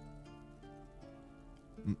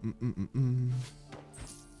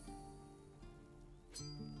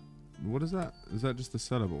 What is that? Is that just a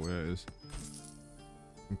sellable? Yeah, it is.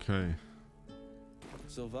 Okay.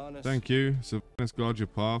 Sylvanas. Thank you. Sylvanas, guard your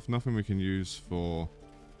path. Nothing we can use for...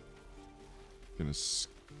 Gonna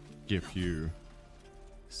skip you.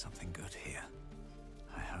 Something good here.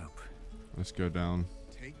 I hope. Let's go down.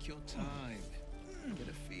 Take your time. Get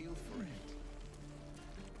a feel for it.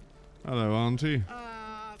 Hello, Auntie.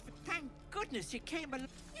 Thank goodness you came along.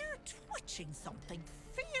 You're twitching something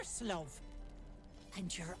fierce, love.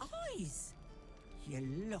 And your eyes. You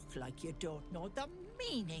look like you don't know the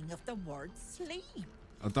meaning of the word sleep.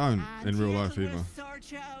 I don't in real life we'll either.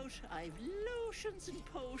 sort you out. I've lotions and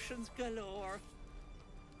potions galore.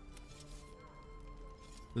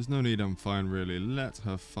 There's no need, I'm fine really. Let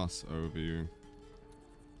her fuss over you.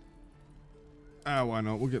 Ah, why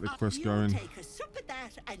not? We'll get the quest going. Take a sup at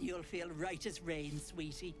that and you'll feel right as rain,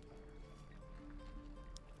 sweetie.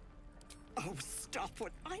 Oh, stop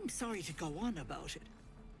it. I'm sorry to go on about it.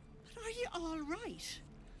 But are you all right?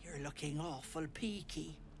 You're looking awful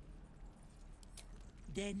peaky.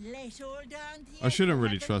 Then let old Auntie I shouldn't have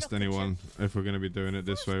really a trust look at anyone you. if we're going to be doing it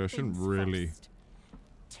this way. I shouldn't Things really. first.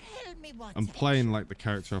 Tell me what's I'm it. playing like the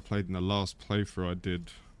character I played in the last playthrough I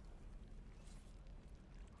did.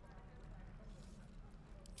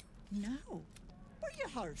 No. Were you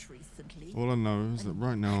hurt recently? All I know is that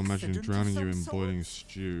right now I'm imagining accident of drowning you some in sort? boiling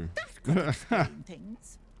stew. That could explain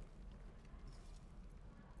things.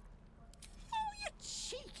 Oh, you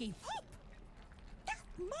cheeky pup! That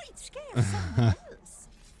might scare someone else.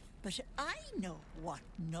 But I know what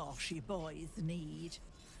naughty boys need.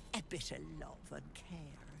 A bit of love and care.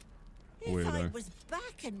 If I Weirdo. was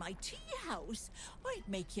back in my tea house, I'd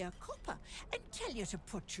make you a cuppa and tell you to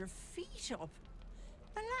put your feet up.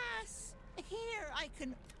 Alas, here I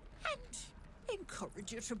can and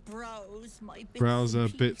encourage you to browse my Browser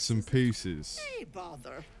bits and pieces. Hey,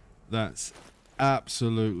 bother. That's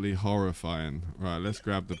absolutely horrifying. Right, let's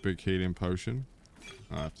grab the big healing potion.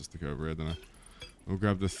 I have to stick over here, don't I? We'll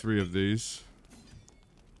grab the 3 of these.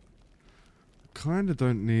 Kinda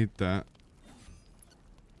don't need that.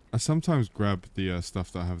 I sometimes grab the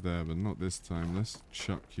stuff that I have there, but not this time. Let's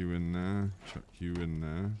chuck you in there. Chuck you in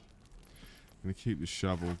there. Gonna keep the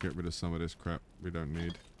shovel, get rid of some of this crap we don't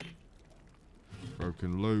need.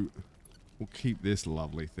 Broken loot. We'll keep this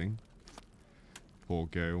lovely thing. Poor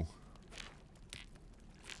Gale.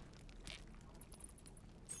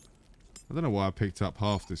 I don't know why I picked up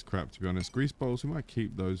half this crap, to be honest. Grease bowls, we might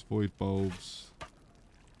keep those. Void bulbs.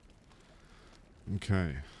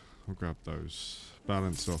 Okay, I'll grab those.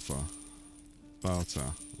 Balance offer. Barter.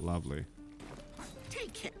 Lovely.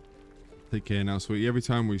 Take it. Take care now, sweetie. Every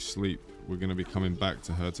time we sleep, we're going to be coming back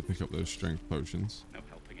to her to pick up those strength potions. No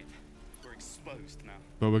helping it. We're exposed now.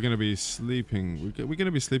 But we're going to be sleeping. We're going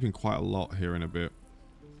to be sleeping quite a lot here in a bit.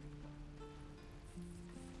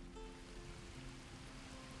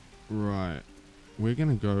 Right. We're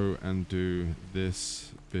going to go and do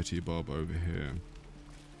this bitty bob over here.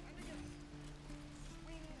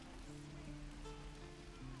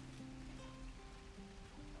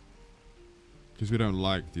 Because we don't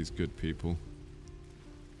like these good people.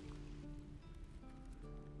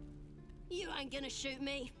 You ain't gonna shoot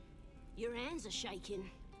me. Your hands are shaking.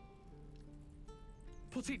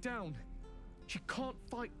 Put it down. She can't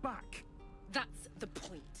fight back. That's the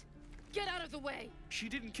point. Get out of the way. She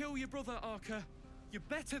didn't kill your brother, Arca. You're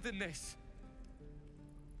better than this.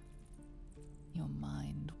 Your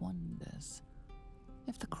mind wanders.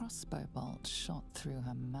 If the crossbow bolt shot through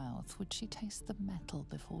her mouth, would she taste the metal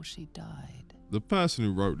before she died? The person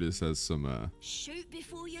who wrote this has some Shoot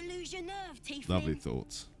before you lose your nerve, Tiefling. lovely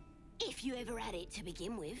thoughts. If you ever had it to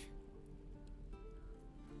begin with.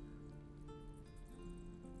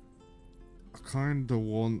 I kind of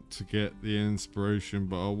want to get the inspiration,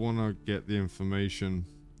 but I want to get the information.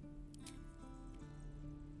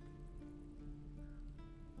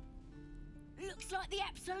 Looks like the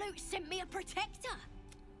Absolute sent me a protector.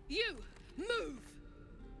 You, move!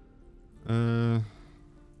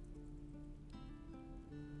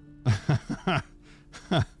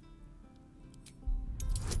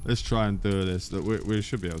 Let's try and do this. Look, we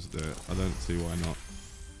should be able to do it. I don't see why not.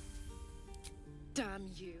 Damn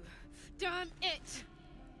you. Damn it!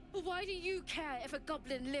 Why do you care if a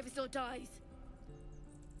goblin lives or dies?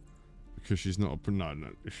 Because she's not a... No.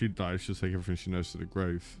 If she dies, she'll take everything she knows to the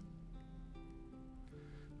grave.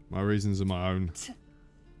 My reasons are my own.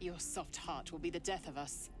 Your soft heart will be the death of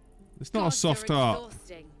us. It's not a soft heart.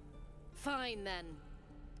 Exhausting. Fine then.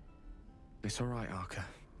 It's all right, Arca.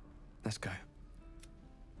 Let's go.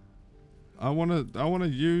 I wanna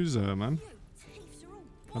use her, man.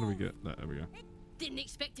 How do we get that? There we go. Didn't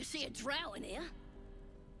expect to see a drow in here.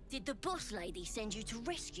 Did the boss lady send you to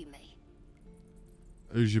rescue me?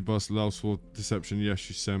 Who's your boss? Last for deception. Yes,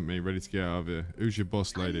 she sent me. Ready to get out of here. Who's your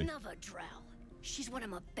boss lady? Another drow. She's one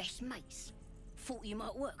of my best mates. Thought you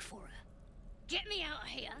might work for her. Get me out of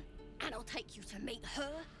here, and I'll take you to meet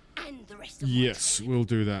her and the rest of my Yes, tribe. we'll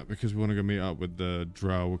do that because we want to go meet up with the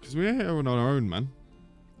drow because we're here on our own, man.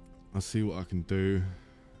 I'll see what I can do.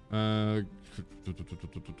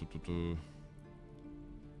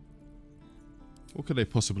 What could they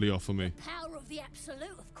possibly offer me? Power of the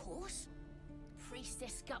Absolute, of course.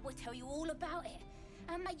 Priestess Scott will tell you all about it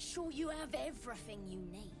and make sure you have everything you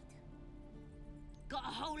need. Got a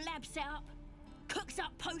whole lab set up. Cooks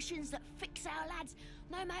up potions that fix our lads,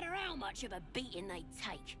 no matter how much of a beating they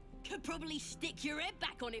take. Could probably stick your head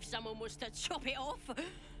back on if someone was to chop it off.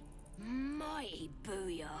 Mighty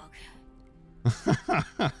booyah.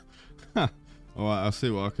 Alright, I'll see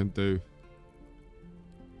what I can do.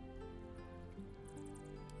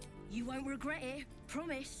 You won't regret it,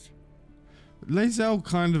 promise. Lae'zel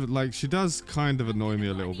kind of, like, she does kind of annoy me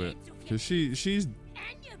a little bit. Because she's...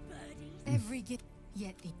 Every gift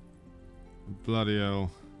yet the Bloody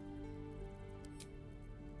hell.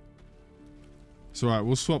 It's alright,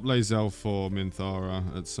 we'll swap Lae'zel for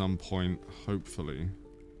Minthara at some point, hopefully.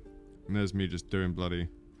 And there's me just doing bloody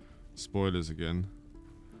spoilers again.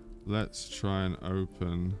 Let's try and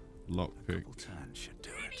open lockpick.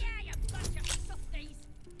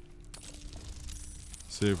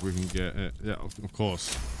 See if we can get it. Yeah, of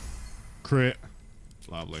course. Crit.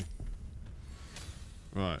 Lovely.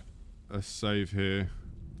 Right. Let's save here.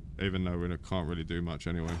 Even though we can't really do much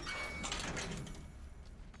anyway.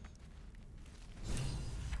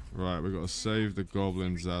 Right, we've got to save the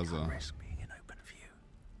goblin Zaza.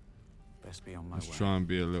 Best be on my Let's way. try and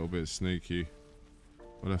be a little bit sneaky.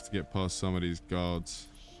 We'll have to get past some of these guards.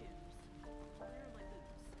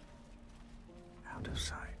 Out of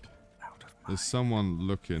sight, out of mind. There's someone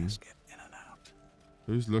looking. Let's get in and out.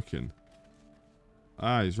 Who's looking?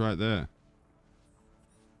 Ah, he's right there.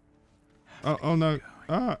 Oh no.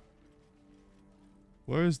 Ah.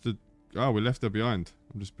 Where is the... Oh, we left her behind.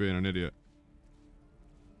 I'm just being an idiot.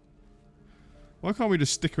 Why can't we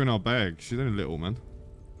just stick her in our bag? She's only little, man.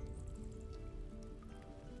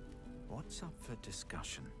 What's up for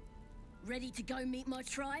discussion? Ready to go meet my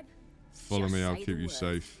tribe? Follow Just me, I'll say keep the you word.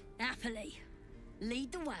 safe. Happily.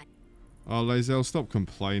 Lead the way. Oh, Lae'zel, stop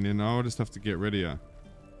complaining. I'll just have to get rid of her.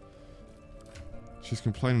 She's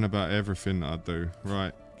complaining about everything that I do.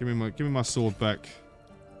 Right, give me my sword back.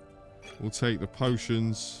 We'll take the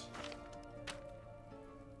potions.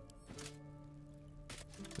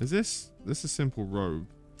 Is this a simple robe?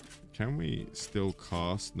 Can we still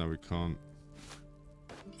cast? No, we can't.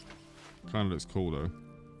 Kind of looks cool though.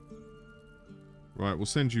 Right, we'll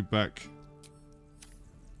send you back.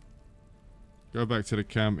 Go back to the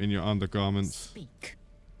camp in your undergarments. speak.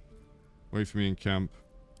 Wait for me in camp.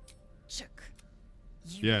 Shook.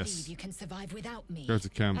 You Yes. believe you can survive without me. Go to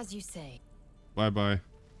camp. As you say. Bye bye.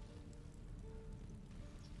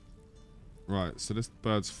 Right, so this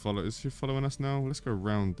bird's follow. Is she following us now? Let's go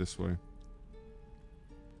round this way.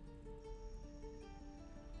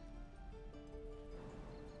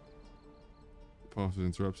 Path is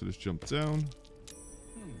interrupted. Let's jump down.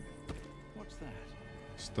 What's that?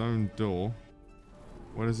 Stone door.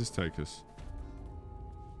 Where does this take us?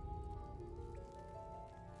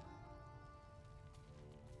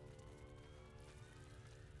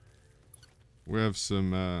 We have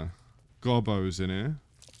some gobbos in here.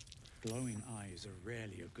 Glowing eyes are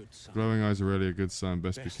rarely a good sign. Glowing eyes are really a good sign.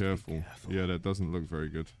 Best be careful. Yeah, that doesn't look very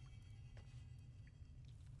good.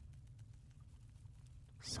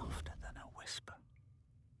 Softer than a whisper.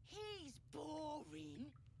 He's boring.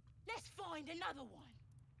 Let's find another one.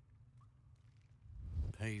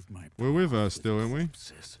 Paved my We're with her still, aren't we?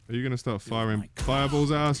 Are you going to start firing fireballs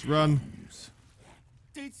at us? Run!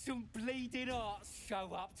 Did some bleeding arts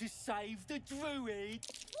show up to save the druid?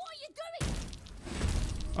 What are you doing?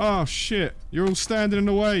 Oh shit! You're all standing in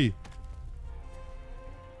the way!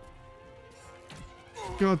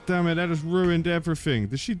 God damn it, that just ruined everything.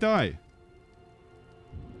 Did she die?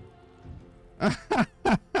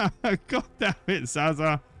 God damn it,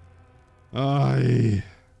 Zaza! Aye.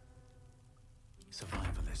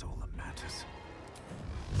 Survival is all that matters.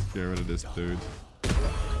 Get rid of this dude.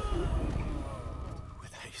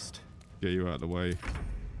 With haste. Get you out of the way.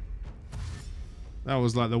 That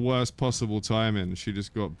was like the worst possible timing. She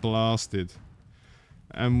just got blasted.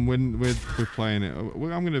 And when we're playing it, I'm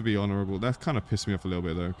going to be honourable. That kind of pissed me off a little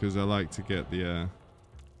bit though, because I like to get the... Are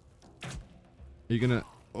you going to...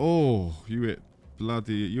 Oh, you hit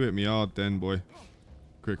me hard then, boy.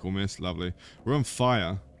 Critical miss. Lovely. We're on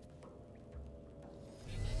fire.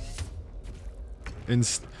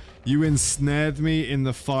 You ensnared me in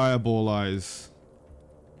the fireball eyes.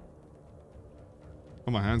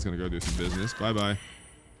 Oh, my hand's gonna go do some business. Bye-bye.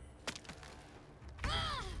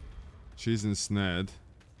 She's ensnared,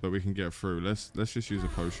 but we can get through. Let's just use a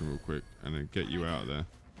potion real quick and then get you out of there.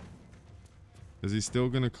 Is he still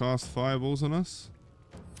gonna cast fireballs on us?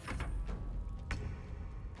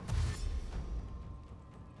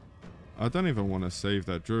 I don't even want to save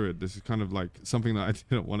that druid. This is kind of like something that I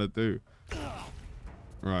didn't want to do.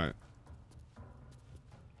 Right.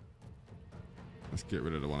 Let's get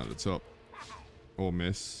rid of the one at the top. Or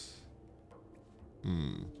miss.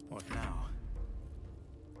 What now?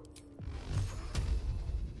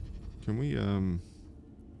 Can we,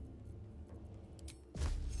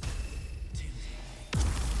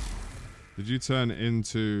 Did you turn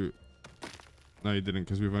into... No, you didn't,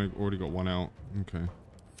 because we've already got one out. Okay.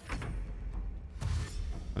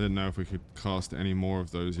 I didn't know if we could cast any more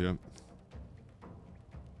of those yet.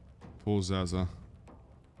 Poor Zaza.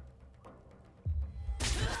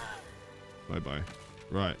 Bye-bye.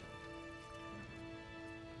 Right.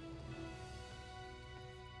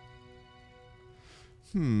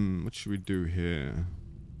 What should we do here?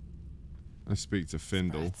 Let's speak to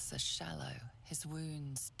Findle. His breaths are shallow, his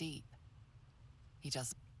wounds deep. He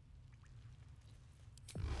doesn't...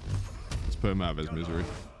 Let's put him out of his misery.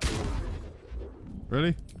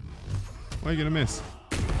 Really? Why are you gonna miss?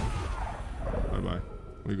 Bye-bye.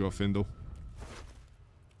 We got Findle.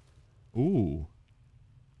 Ooh.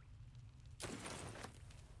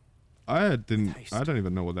 I don't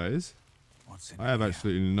even know what that is. I have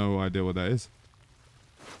absolutely no idea what that is.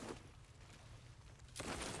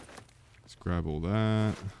 Let's grab all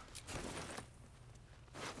that.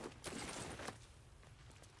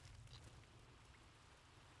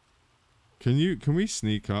 Can we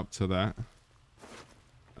sneak up to that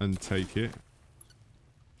and take it?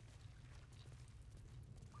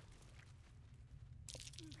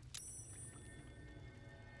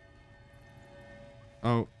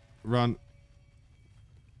 Oh, run.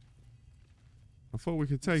 I thought we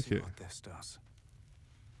could take it. What this does.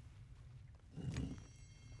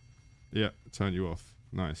 Yeah, turn you off.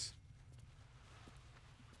 Nice.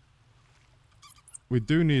 We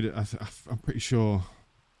do need it. I'm pretty sure.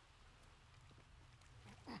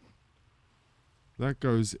 That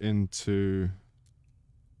goes into...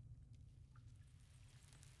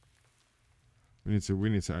 We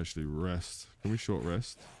need to actually rest. Can we short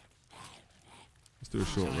rest? Let's do a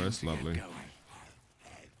short rest. Lovely.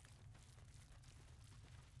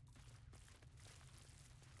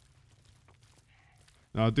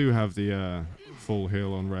 Now I do have the full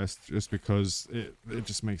heal on rest just because it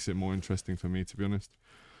just makes it more interesting for me, to be honest.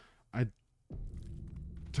 I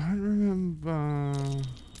don't remember.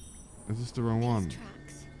 Is this the wrong one?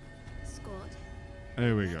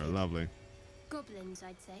 There we go. Lovely. Goblins,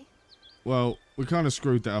 I'd say. Well, we kind of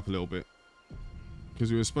screwed that up a little bit.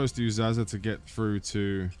 Because we were supposed to use Zaza to get through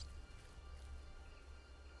to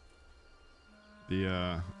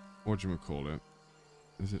the, whatchamacallit.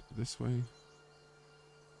 Is it this way?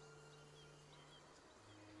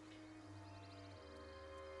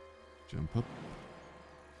 Jump up.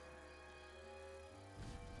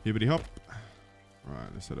 Hibbity hop.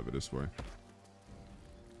 Alright, let's head over this way.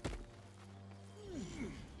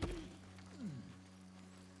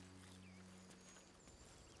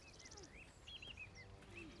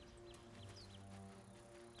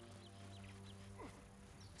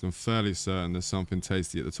 I'm fairly certain there's something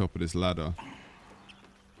tasty at the top of this ladder.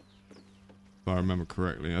 If I remember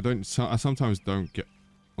correctly. I sometimes don't get...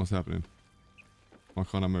 What's happening? Why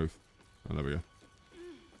can't I move? Oh, there we go.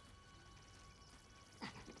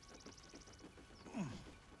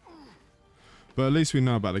 But at least we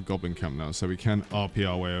know about the goblin camp now, so we can RP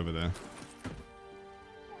our way over there.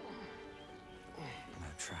 No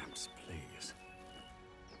traps, please.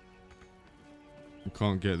 We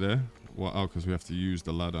can't get there. Well, oh, because we have to use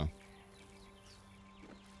the ladder.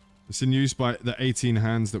 It's in use by the 18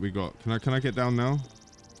 hands that we got. Can I get down now?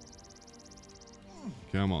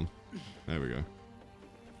 Come on. There we go.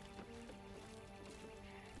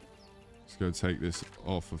 Let's go take this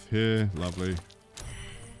off of here. Lovely.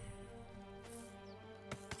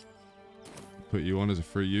 Put you on as a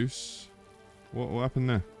free use. What happened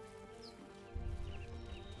there?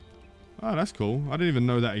 Oh, that's cool. I didn't even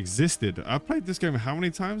know that existed. I played this game how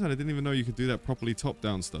many times and I didn't even know you could do that properly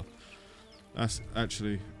top-down stuff. That's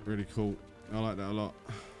actually really cool. I like that a lot.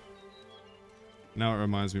 Now it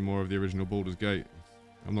reminds me more of the original Baldur's Gate.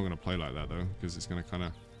 I'm not going to play like that though, because it's going to kind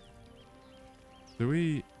of... Do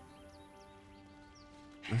we...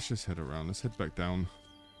 Let's just head around. Let's head back down.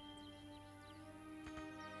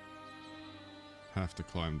 Have to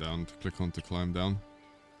climb down to click on to climb down.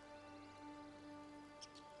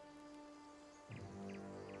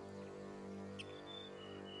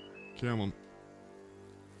 Come on.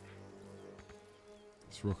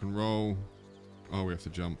 Let's rock and roll. Oh, we have to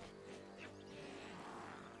jump.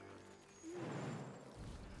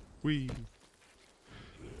 Whee.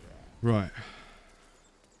 Right.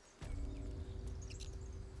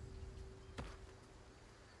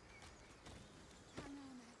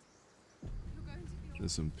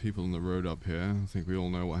 There's some people on the road up here. I think we all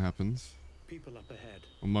know what happens. People up ahead.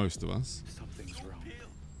 Or most of us. Something's wrong.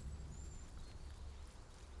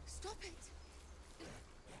 Stop it!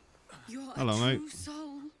 You're Hello, a mate. true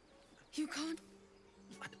soul. You can't.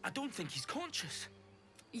 I don't think he's conscious.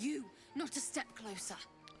 You, not a step closer.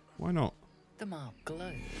 Why not? The mark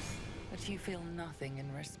glows, but you feel nothing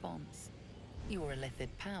in response. Your illithid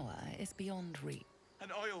power is beyond reach. An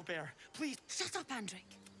oil bear, please. Shut up,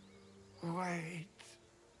 Andric. Wait.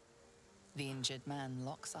 The injured man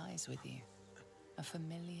locks eyes with you. A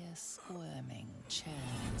familiar squirming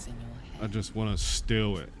churns in your head. I just want to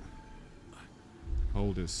steal it.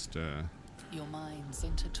 Hold his stare. Your minds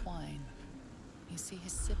intertwine. You see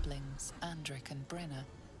his siblings, Andric and Brenna,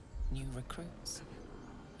 new recruits.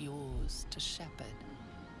 Yours to shepherd.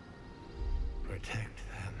 Protect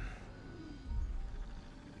them.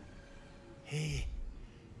 He's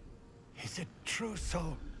a true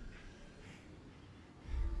soul.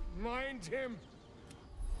 Mind him!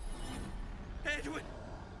 Edwin!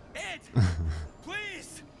 Ed!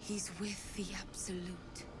 Please! He's with the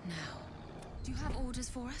Absolute now. Do you have orders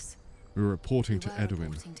for us? We're reporting to We're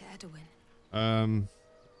Edwin. reporting to Edwin.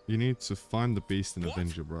 You need to find the beast and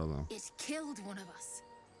avenge your brother. It killed one of us.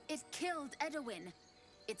 It killed Edwin.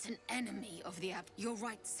 It's an enemy of the You're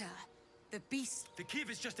right, sir. The beast. The cave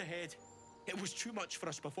is just ahead. It was too much for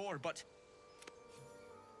us before, but...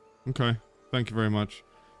 Okay, thank you very much.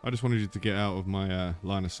 I just wanted you to get out of my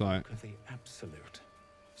line of sight. The absolute.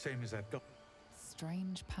 Same as I've got.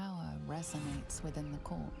 Strange power resonates within the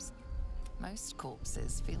corpse. Most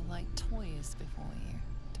corpses feel like toys before you,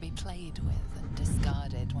 to be played with and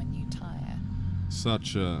discarded when you tire.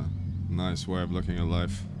 Such a nice way of looking at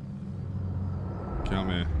life. Come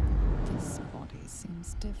here. This body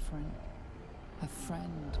seems different. A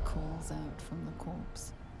friend calls out from the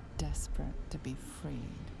corpse, desperate to be freed.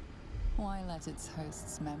 Why let its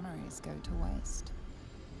host's memories go to waste?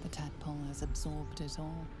 The tadpole has absorbed it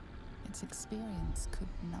all. Its experience could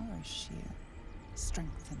nourish you,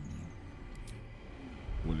 strengthen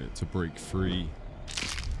you. Will it to break free?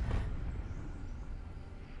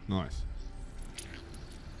 Nice.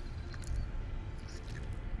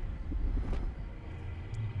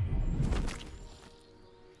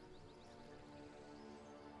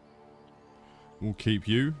 We'll keep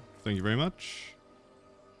you. Thank you very much.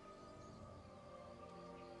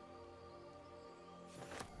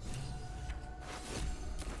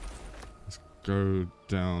 Let's go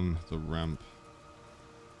down the ramp.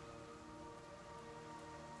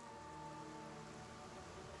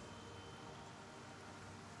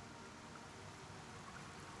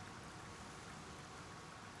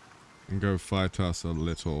 And go fight us a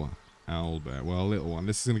little owlbear. Well, a little one.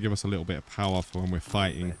 This is going to give us a little bit of power for when we're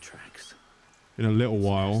fighting in a little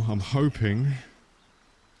while. I'm hoping. Let's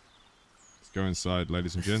go inside,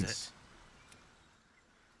 ladies and gents.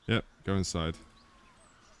 Yep, go inside.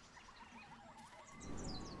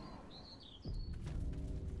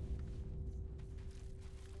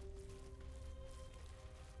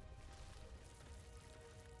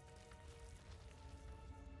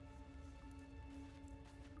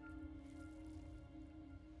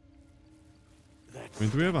 I mean,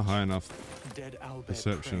 do we have a high enough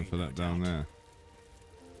perception for that down there?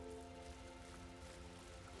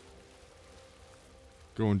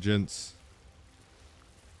 Go on, gents.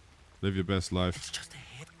 Live your best life. It's just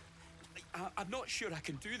ahead. I'm not sure I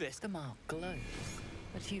can do this. The mark glows,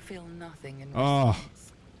 but you feel nothing in Ah.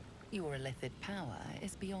 response. Your illithid power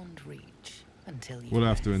is beyond reach until you We'll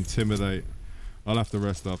have to rest. intimidate. I'll have to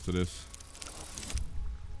rest after this.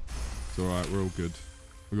 It's alright, we're all good.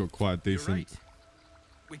 We got quite a decent... You're right.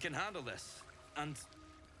 We can handle this. And...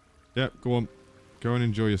 Yep, go on. Go and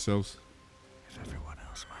enjoy yourselves. If everyone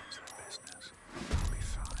else minds their business, we'll be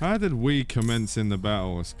fine. How did we commence in the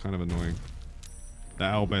battle? It's kind of annoying.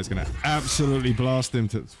 That owlbear's gonna absolutely blast him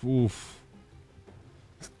to... Oof.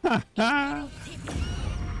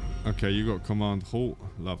 Okay, you got command halt.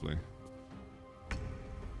 Lovely.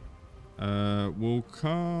 We'll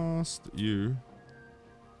cast you.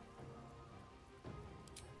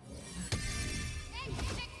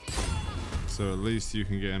 So at least you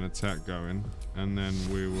can get an attack going, and then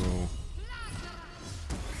we will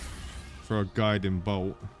throw a guiding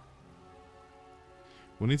bolt.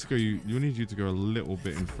 We'll need to go. You'll need you to go a little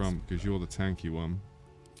bit in front because you're the tanky one.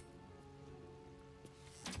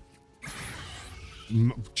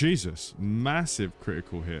 Jesus, massive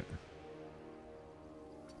critical hit.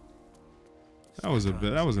 That was a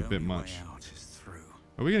bit. That was a bit much.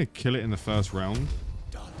 Are we gonna kill it in the first round?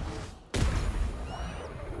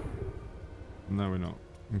 No, we're not.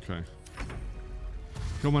 Okay.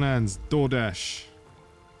 Come on, hands. DoorDash.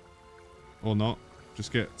 Or not.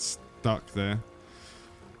 Just get stuck there.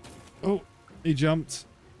 Oh, he jumped.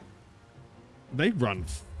 They run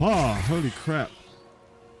far. Holy crap.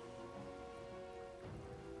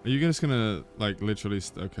 Are you just gonna, like, literally...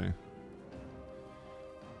 okay.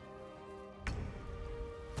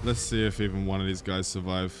 Let's see if even one of these guys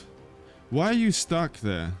survive. Why are you stuck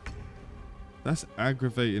there? That's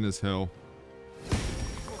aggravating as hell.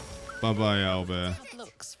 Bye-bye, Owlbear.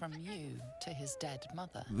 Looks from you to his dead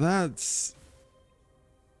mother. That's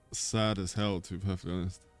sad as hell, to be perfectly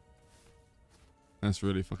honest. That's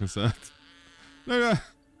really fucking sad. No.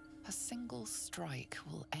 A single strike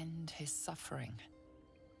will end his suffering.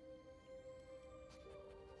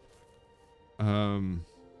 The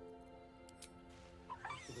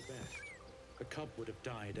cub would have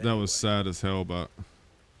died That was sad as hell, but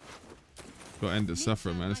got to end its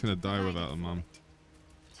suffering, man. It's gonna die without a mum.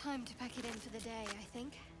 Time to pack it in for the day, I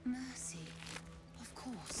think. Mercy. Of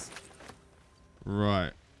course.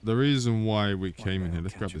 Right. The reason why we came in here.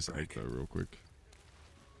 Let's grab this egg though, real quick.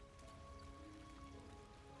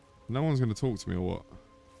 No one's gonna talk to me or what?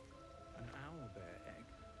 An owlbear egg.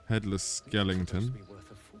 Headless skeleton.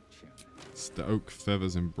 It's the oak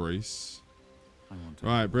feathers embrace.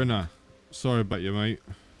 Right, Brenna. Sorry about you, mate.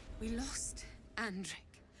 We lost Andric.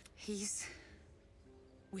 He's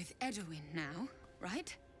with Edwin now,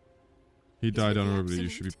 right? He died honorably. You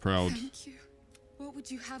should be proud. Thank you. What would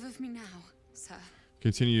you have of me now, sir?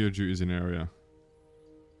 Continue your duties in area.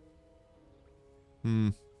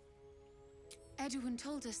 Edwin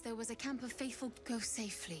told us there was a camp of faithful. Go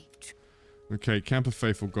safely. Okay, camp of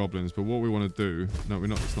faithful goblins. But what we want to do... No, we're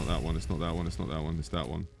not. It's not that one. It's not that one. It's not that one. It's that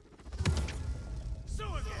one.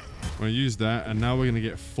 We're going to use that. And now we're going to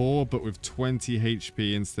get 4, but with 20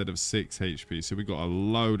 HP instead of 6 HP. So we got a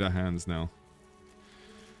load of hands now.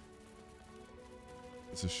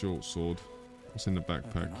 It's a short sword. What's in the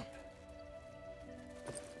backpack?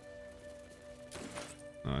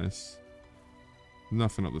 Nice.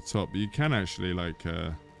 Nothing up the top. But you can actually, like...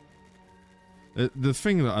 the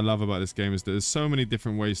thing that I love about this game is that there's so many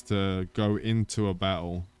different ways to go into a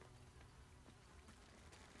battle.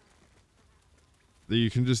 That you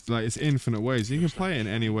can just, like, it's infinite ways. You can play it in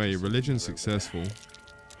any way. Religion successful.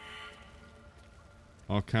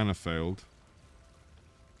 Arcana failed.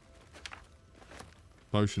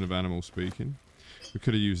 Potion of animal speaking. We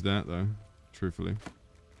could have used that though, truthfully.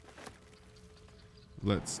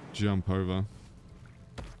 Let's jump over.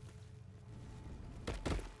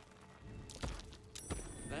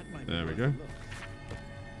 There we go.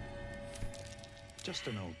 Just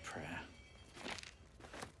an old prayer.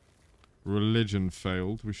 Religion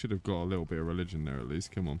failed. We should have got a little bit of religion there at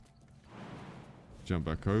least. Come on. Jump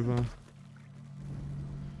back over.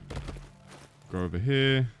 Go over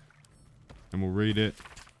here. And we'll read it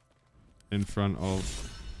in front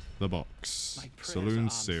of the box. Saloon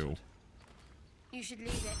seal. You should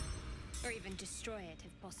leave it, or even destroy it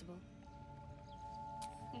if possible.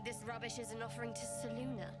 This rubbish is an offering to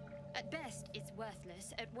Saluna. At best, it's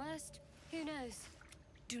worthless. At worst, who knows?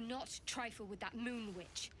 Do not trifle with that moon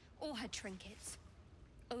witch or her trinkets.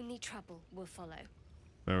 Only trouble will follow.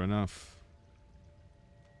 Fair enough.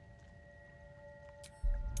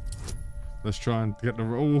 Let's try and get the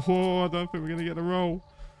roll. Oh, I don't think we're going to get the roll.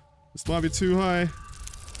 This might be too high. Are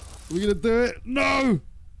we going to do it? No!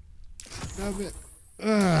 Damn it.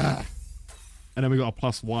 Ugh. And then we got a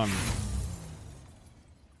 +1.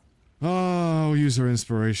 Oh, we'll use our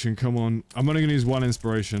inspiration. Come on. I'm only going to use 1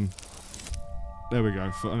 inspiration. There we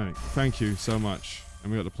go. Thank you so much.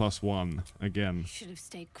 And we got the +1 again. Should have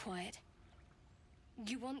stayed quiet.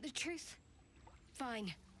 You want the truth?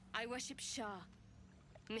 Fine. I worship Shah,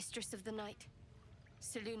 Mistress of the Night,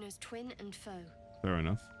 Saluna's twin and foe. Fair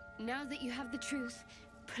enough. Now that you have the truth,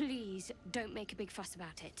 please don't make a big fuss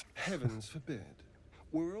about it. Heavens forbid.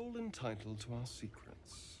 We're all entitled to our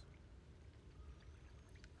secrets.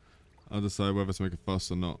 I'll decide whether to make a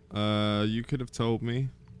fuss or not. You could have told me.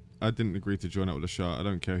 I didn't agree to join up with the Shah. I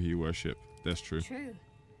don't care who you worship. That's true. True.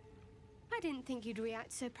 I didn't think you'd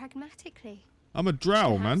react so pragmatically. I'm a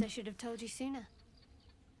drow, man. I should have told you sooner.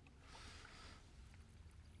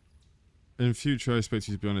 In future, I expect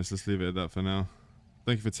you to be honest. Let's leave it at that for now.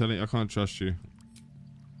 Thank you for telling. I can't trust you.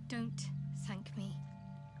 Don't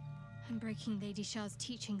breaking Lady Shah's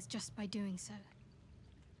teachings just by doing so.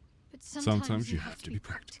 But sometimes you have to be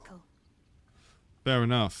practical. Fair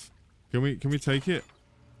enough. Can we take it?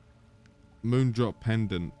 Moondrop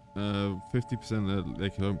pendant. 50% that they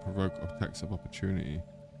can don't provoke attacks of opportunity.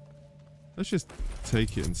 Let's just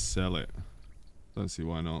take it and sell it. Don't see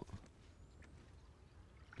why not.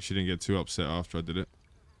 She didn't get too upset after I did it.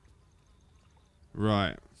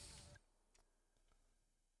 Right.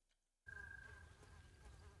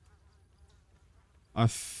 I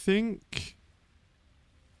think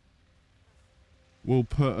we'll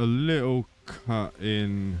put a little cut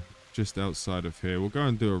in just outside of here. We'll go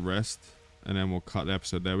and do a rest, and then we'll cut the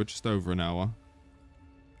episode there. We're just over an hour.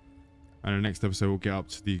 And the next episode we'll get up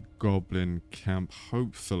to the goblin camp,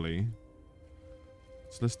 hopefully.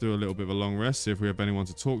 So let's do a little bit of a long rest, see if we have anyone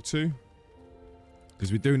to talk to.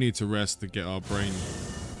 Because we do need to rest to get our brain.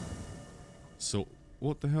 So,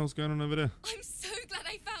 what the hell's going on over there? I'm so glad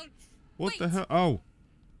I found... What the hell? Oh.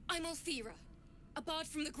 I'm Althira, a bard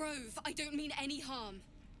from the Grove. I don't mean any harm.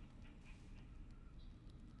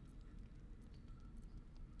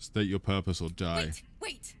 State your purpose or die.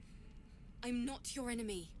 Wait. I'm not your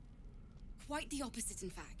enemy. Quite the opposite, in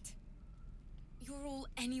fact. You're all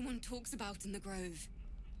anyone talks about in the Grove.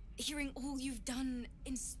 Hearing all you've done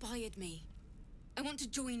inspired me. I want to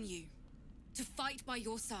join you, to fight by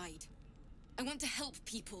your side. I want to help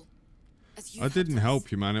people, as you. I didn't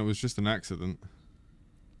help you, man. It was just an accident.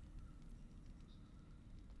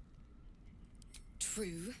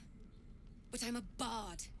 True, but I'm a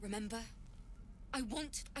bard, remember? I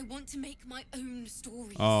want to make my own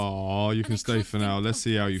stories. Oh, you can stay for now. Let's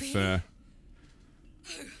see how you fare.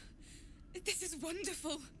 Oh, this is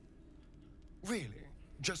wonderful. Really?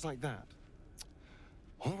 Just like that?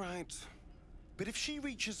 All right. But if she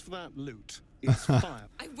reaches for that loot, it's fire.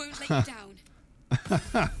 I won't let you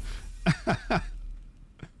down.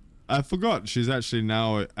 I forgot she's actually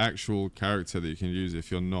now an actual character that you can use if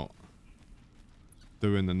you're not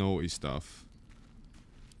doing the naughty stuff.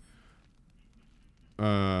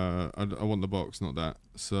 I want the box, not that.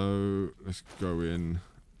 So let's go in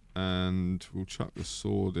and we'll chuck the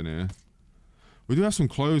sword in here. We do have some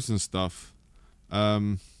clothes and stuff.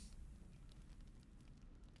 What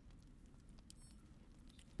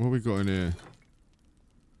we got in here?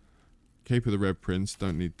 Cape of the Red Prince.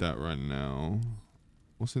 Don't need that right now.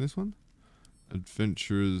 What's in this one?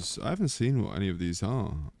 Adventurers. I haven't seen what any of these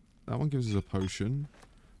are. That one gives us a potion.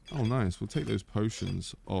 Oh, nice. We'll take those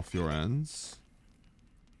potions off your hands.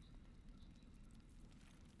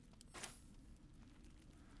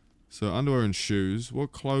 So, underwear and shoes.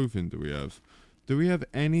 What clothing do we have? Do we have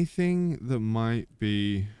anything that might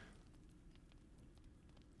be...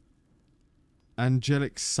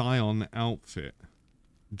 Angelic Scion outfit.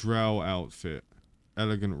 Drow outfit.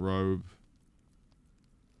 Elegant robe.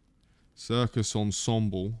 Circus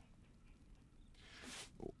ensemble.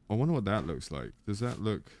 I wonder what that looks like. Does that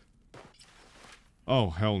look... Oh,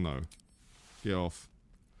 hell no. Get off.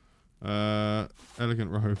 Elegant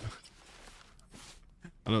robe.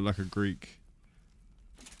 I look like a Greek.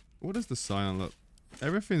 What does the Scion look?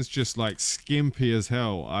 Everything's just like skimpy as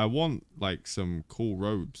hell. I want like some cool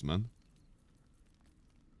robes, man.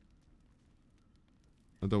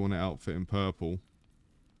 I don't want an outfit in purple.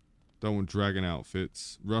 Don't want dragon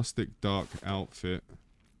outfits. Rustic dark outfit.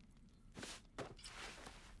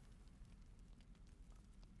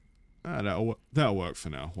 Ah, that'll work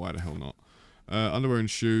for now. Why the hell not? Underwear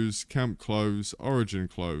and shoes. Camp clothes. Origin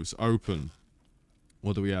clothes. Open.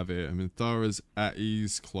 What do we have here? I mean, Thara's at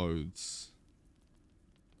ease clothes.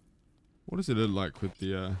 What does it look like with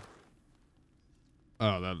the?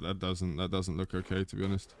 Oh, that doesn't look okay, to be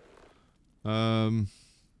honest.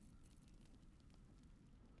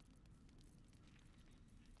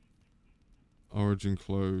 Origin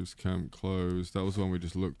clothes, camp clothes. That was one we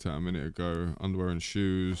just looked at a minute ago. Underwear and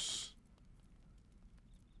shoes.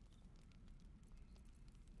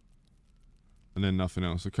 And then nothing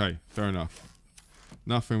else. Okay, fair enough.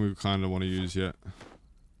 Nothing we kind of want to use yet.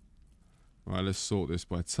 Right, let's sort this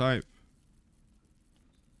by type.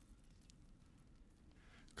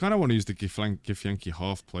 Kind of want to use the Githyanki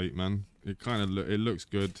half plate, man. It kind of it looks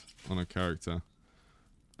good on a character.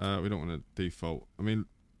 We don't want to default. I mean,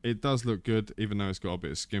 it does look good, even though it's got a bit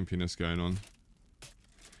of skimpiness going on.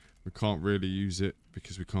 We can't really use it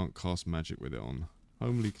because we can't cast magic with it on.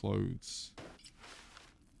 Homely clothes.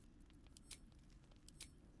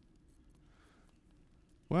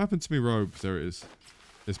 What happened to me robe? There it is.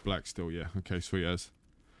 It's black still, yeah. Okay, sweet as.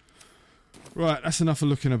 Right, that's enough of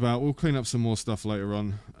looking about. We'll clean up some more stuff later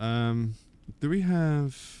on. Do we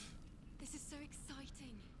have... This is so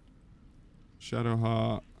exciting.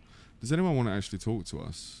 Shadowheart. Does anyone want to actually talk to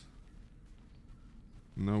us?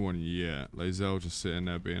 No one yet. Lae'zel just sitting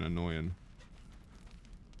there being annoying.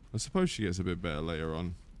 I suppose she gets a bit better later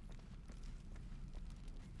on.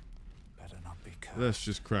 Better not be cursed. Let's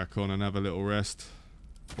just crack on and have a little rest.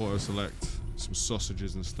 Auto select some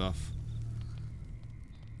sausages and stuff.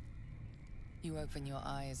 You open your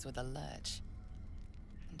eyes with a lurch,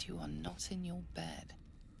 and you are not in your bed.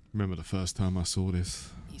 Remember the first time I saw this?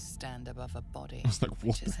 You stand above a body I was like, what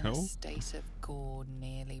which the is in hell? a state of gore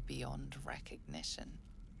nearly beyond recognition.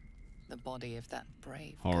 The body of that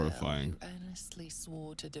brave Horrifying. girl who earnestly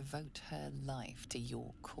swore to devote her life to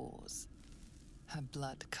your cause. Her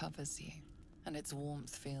blood covers you, and its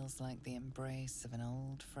warmth feels like the embrace of an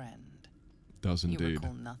old friend. Does indeed. You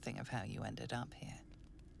recall nothing of how you ended up here,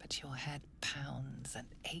 but your head pounds and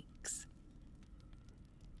aches.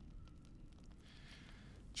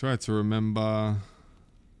 Try to remember.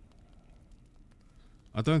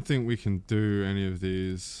 I don't think we can do any of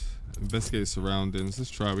these. Investigate surroundings. Let's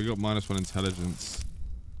try. We got -1 intelligence.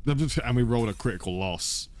 And we rolled a critical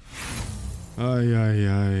loss. Ay, ay,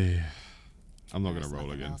 ay. I'm not going to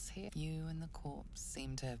roll again. You and the corpse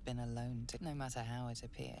seem to have been alone. No matter how it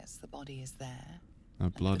appears, the body is there. My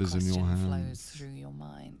blood is in your hands. Flows through your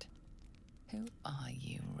mind. Who are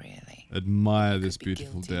you really? Admire this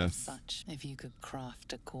beautiful death. Such. If you could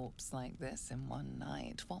craft a corpse like this in one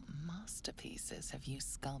night, what masterpieces have you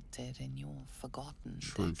sculpted in your forgotten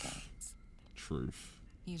decades? Truth.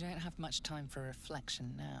 You don't have much time for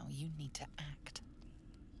reflection now. You need to act.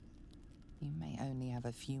 You may only have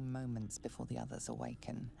a few moments before the others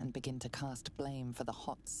awaken and begin to cast blame for the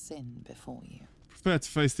hot sin before you. Prepare to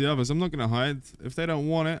face the others. I'm not going to hide. If they don't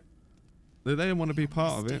want it, they don't want to be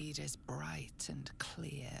part of it. The deed is bright and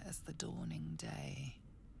clear as the dawning day.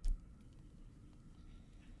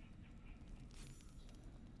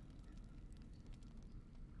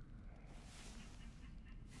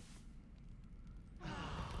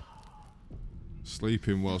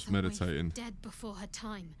 Sleeping whilst meditating. Dead before her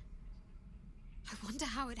time. I wonder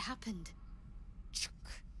how it happened.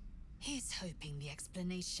 Here's hoping the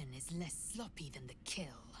explanation is less sloppy than the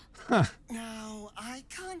kill. Now, I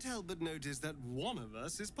can't help but notice that one of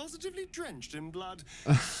us is positively drenched in blood.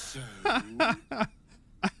 So...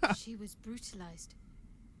 She was brutalized.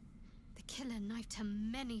 The killer knifed her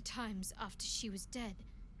many times after she was dead.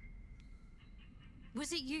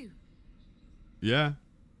 Was it you? Yeah.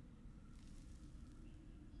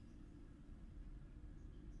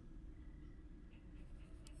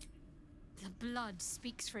 The blood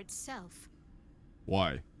speaks for itself.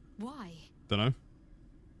 Why? Why? Dunno.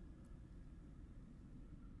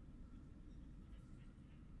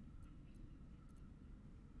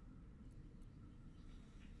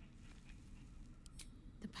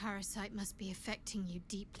 The parasite must be affecting you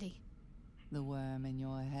deeply. The worm in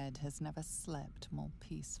your head has never slept more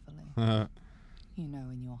peacefully. You know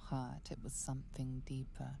in your heart it was something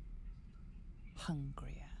deeper,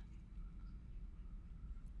 hungrier.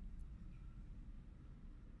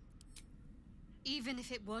 Even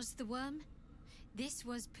if it was the worm, this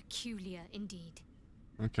was peculiar indeed.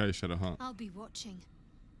 Okay, Shadowheart. I'll be watching.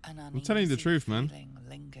 I'm telling you the truth, man. Feeling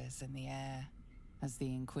lingers in the air as the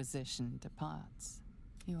Inquisition departs.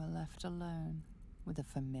 You are left alone with a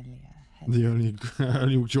familiar head. The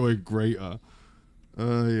only joy greater.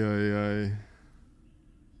 Ay, ay, ay.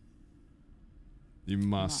 You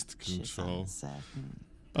must control.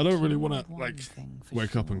 I don't really want to, like,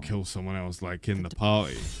 wake up and kill someone else, like, in the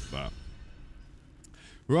party, but...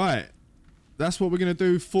 Right. That's what we're going to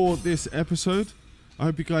do for this episode. I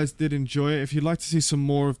hope you guys did enjoy it. If you'd like to see some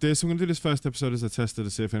more of this, I'm going to do this first episode as a tester to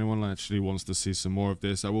see if anyone actually wants to see some more of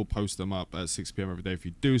this. I will post them up at 6 PM every day if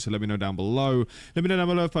you do, so let me know down below. Let me know down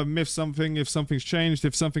below if I've missed something, if something's changed,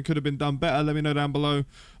 if something could have been done better, let me know down below.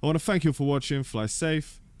 I want to thank you for watching, fly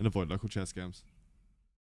safe, and avoid local chat scams.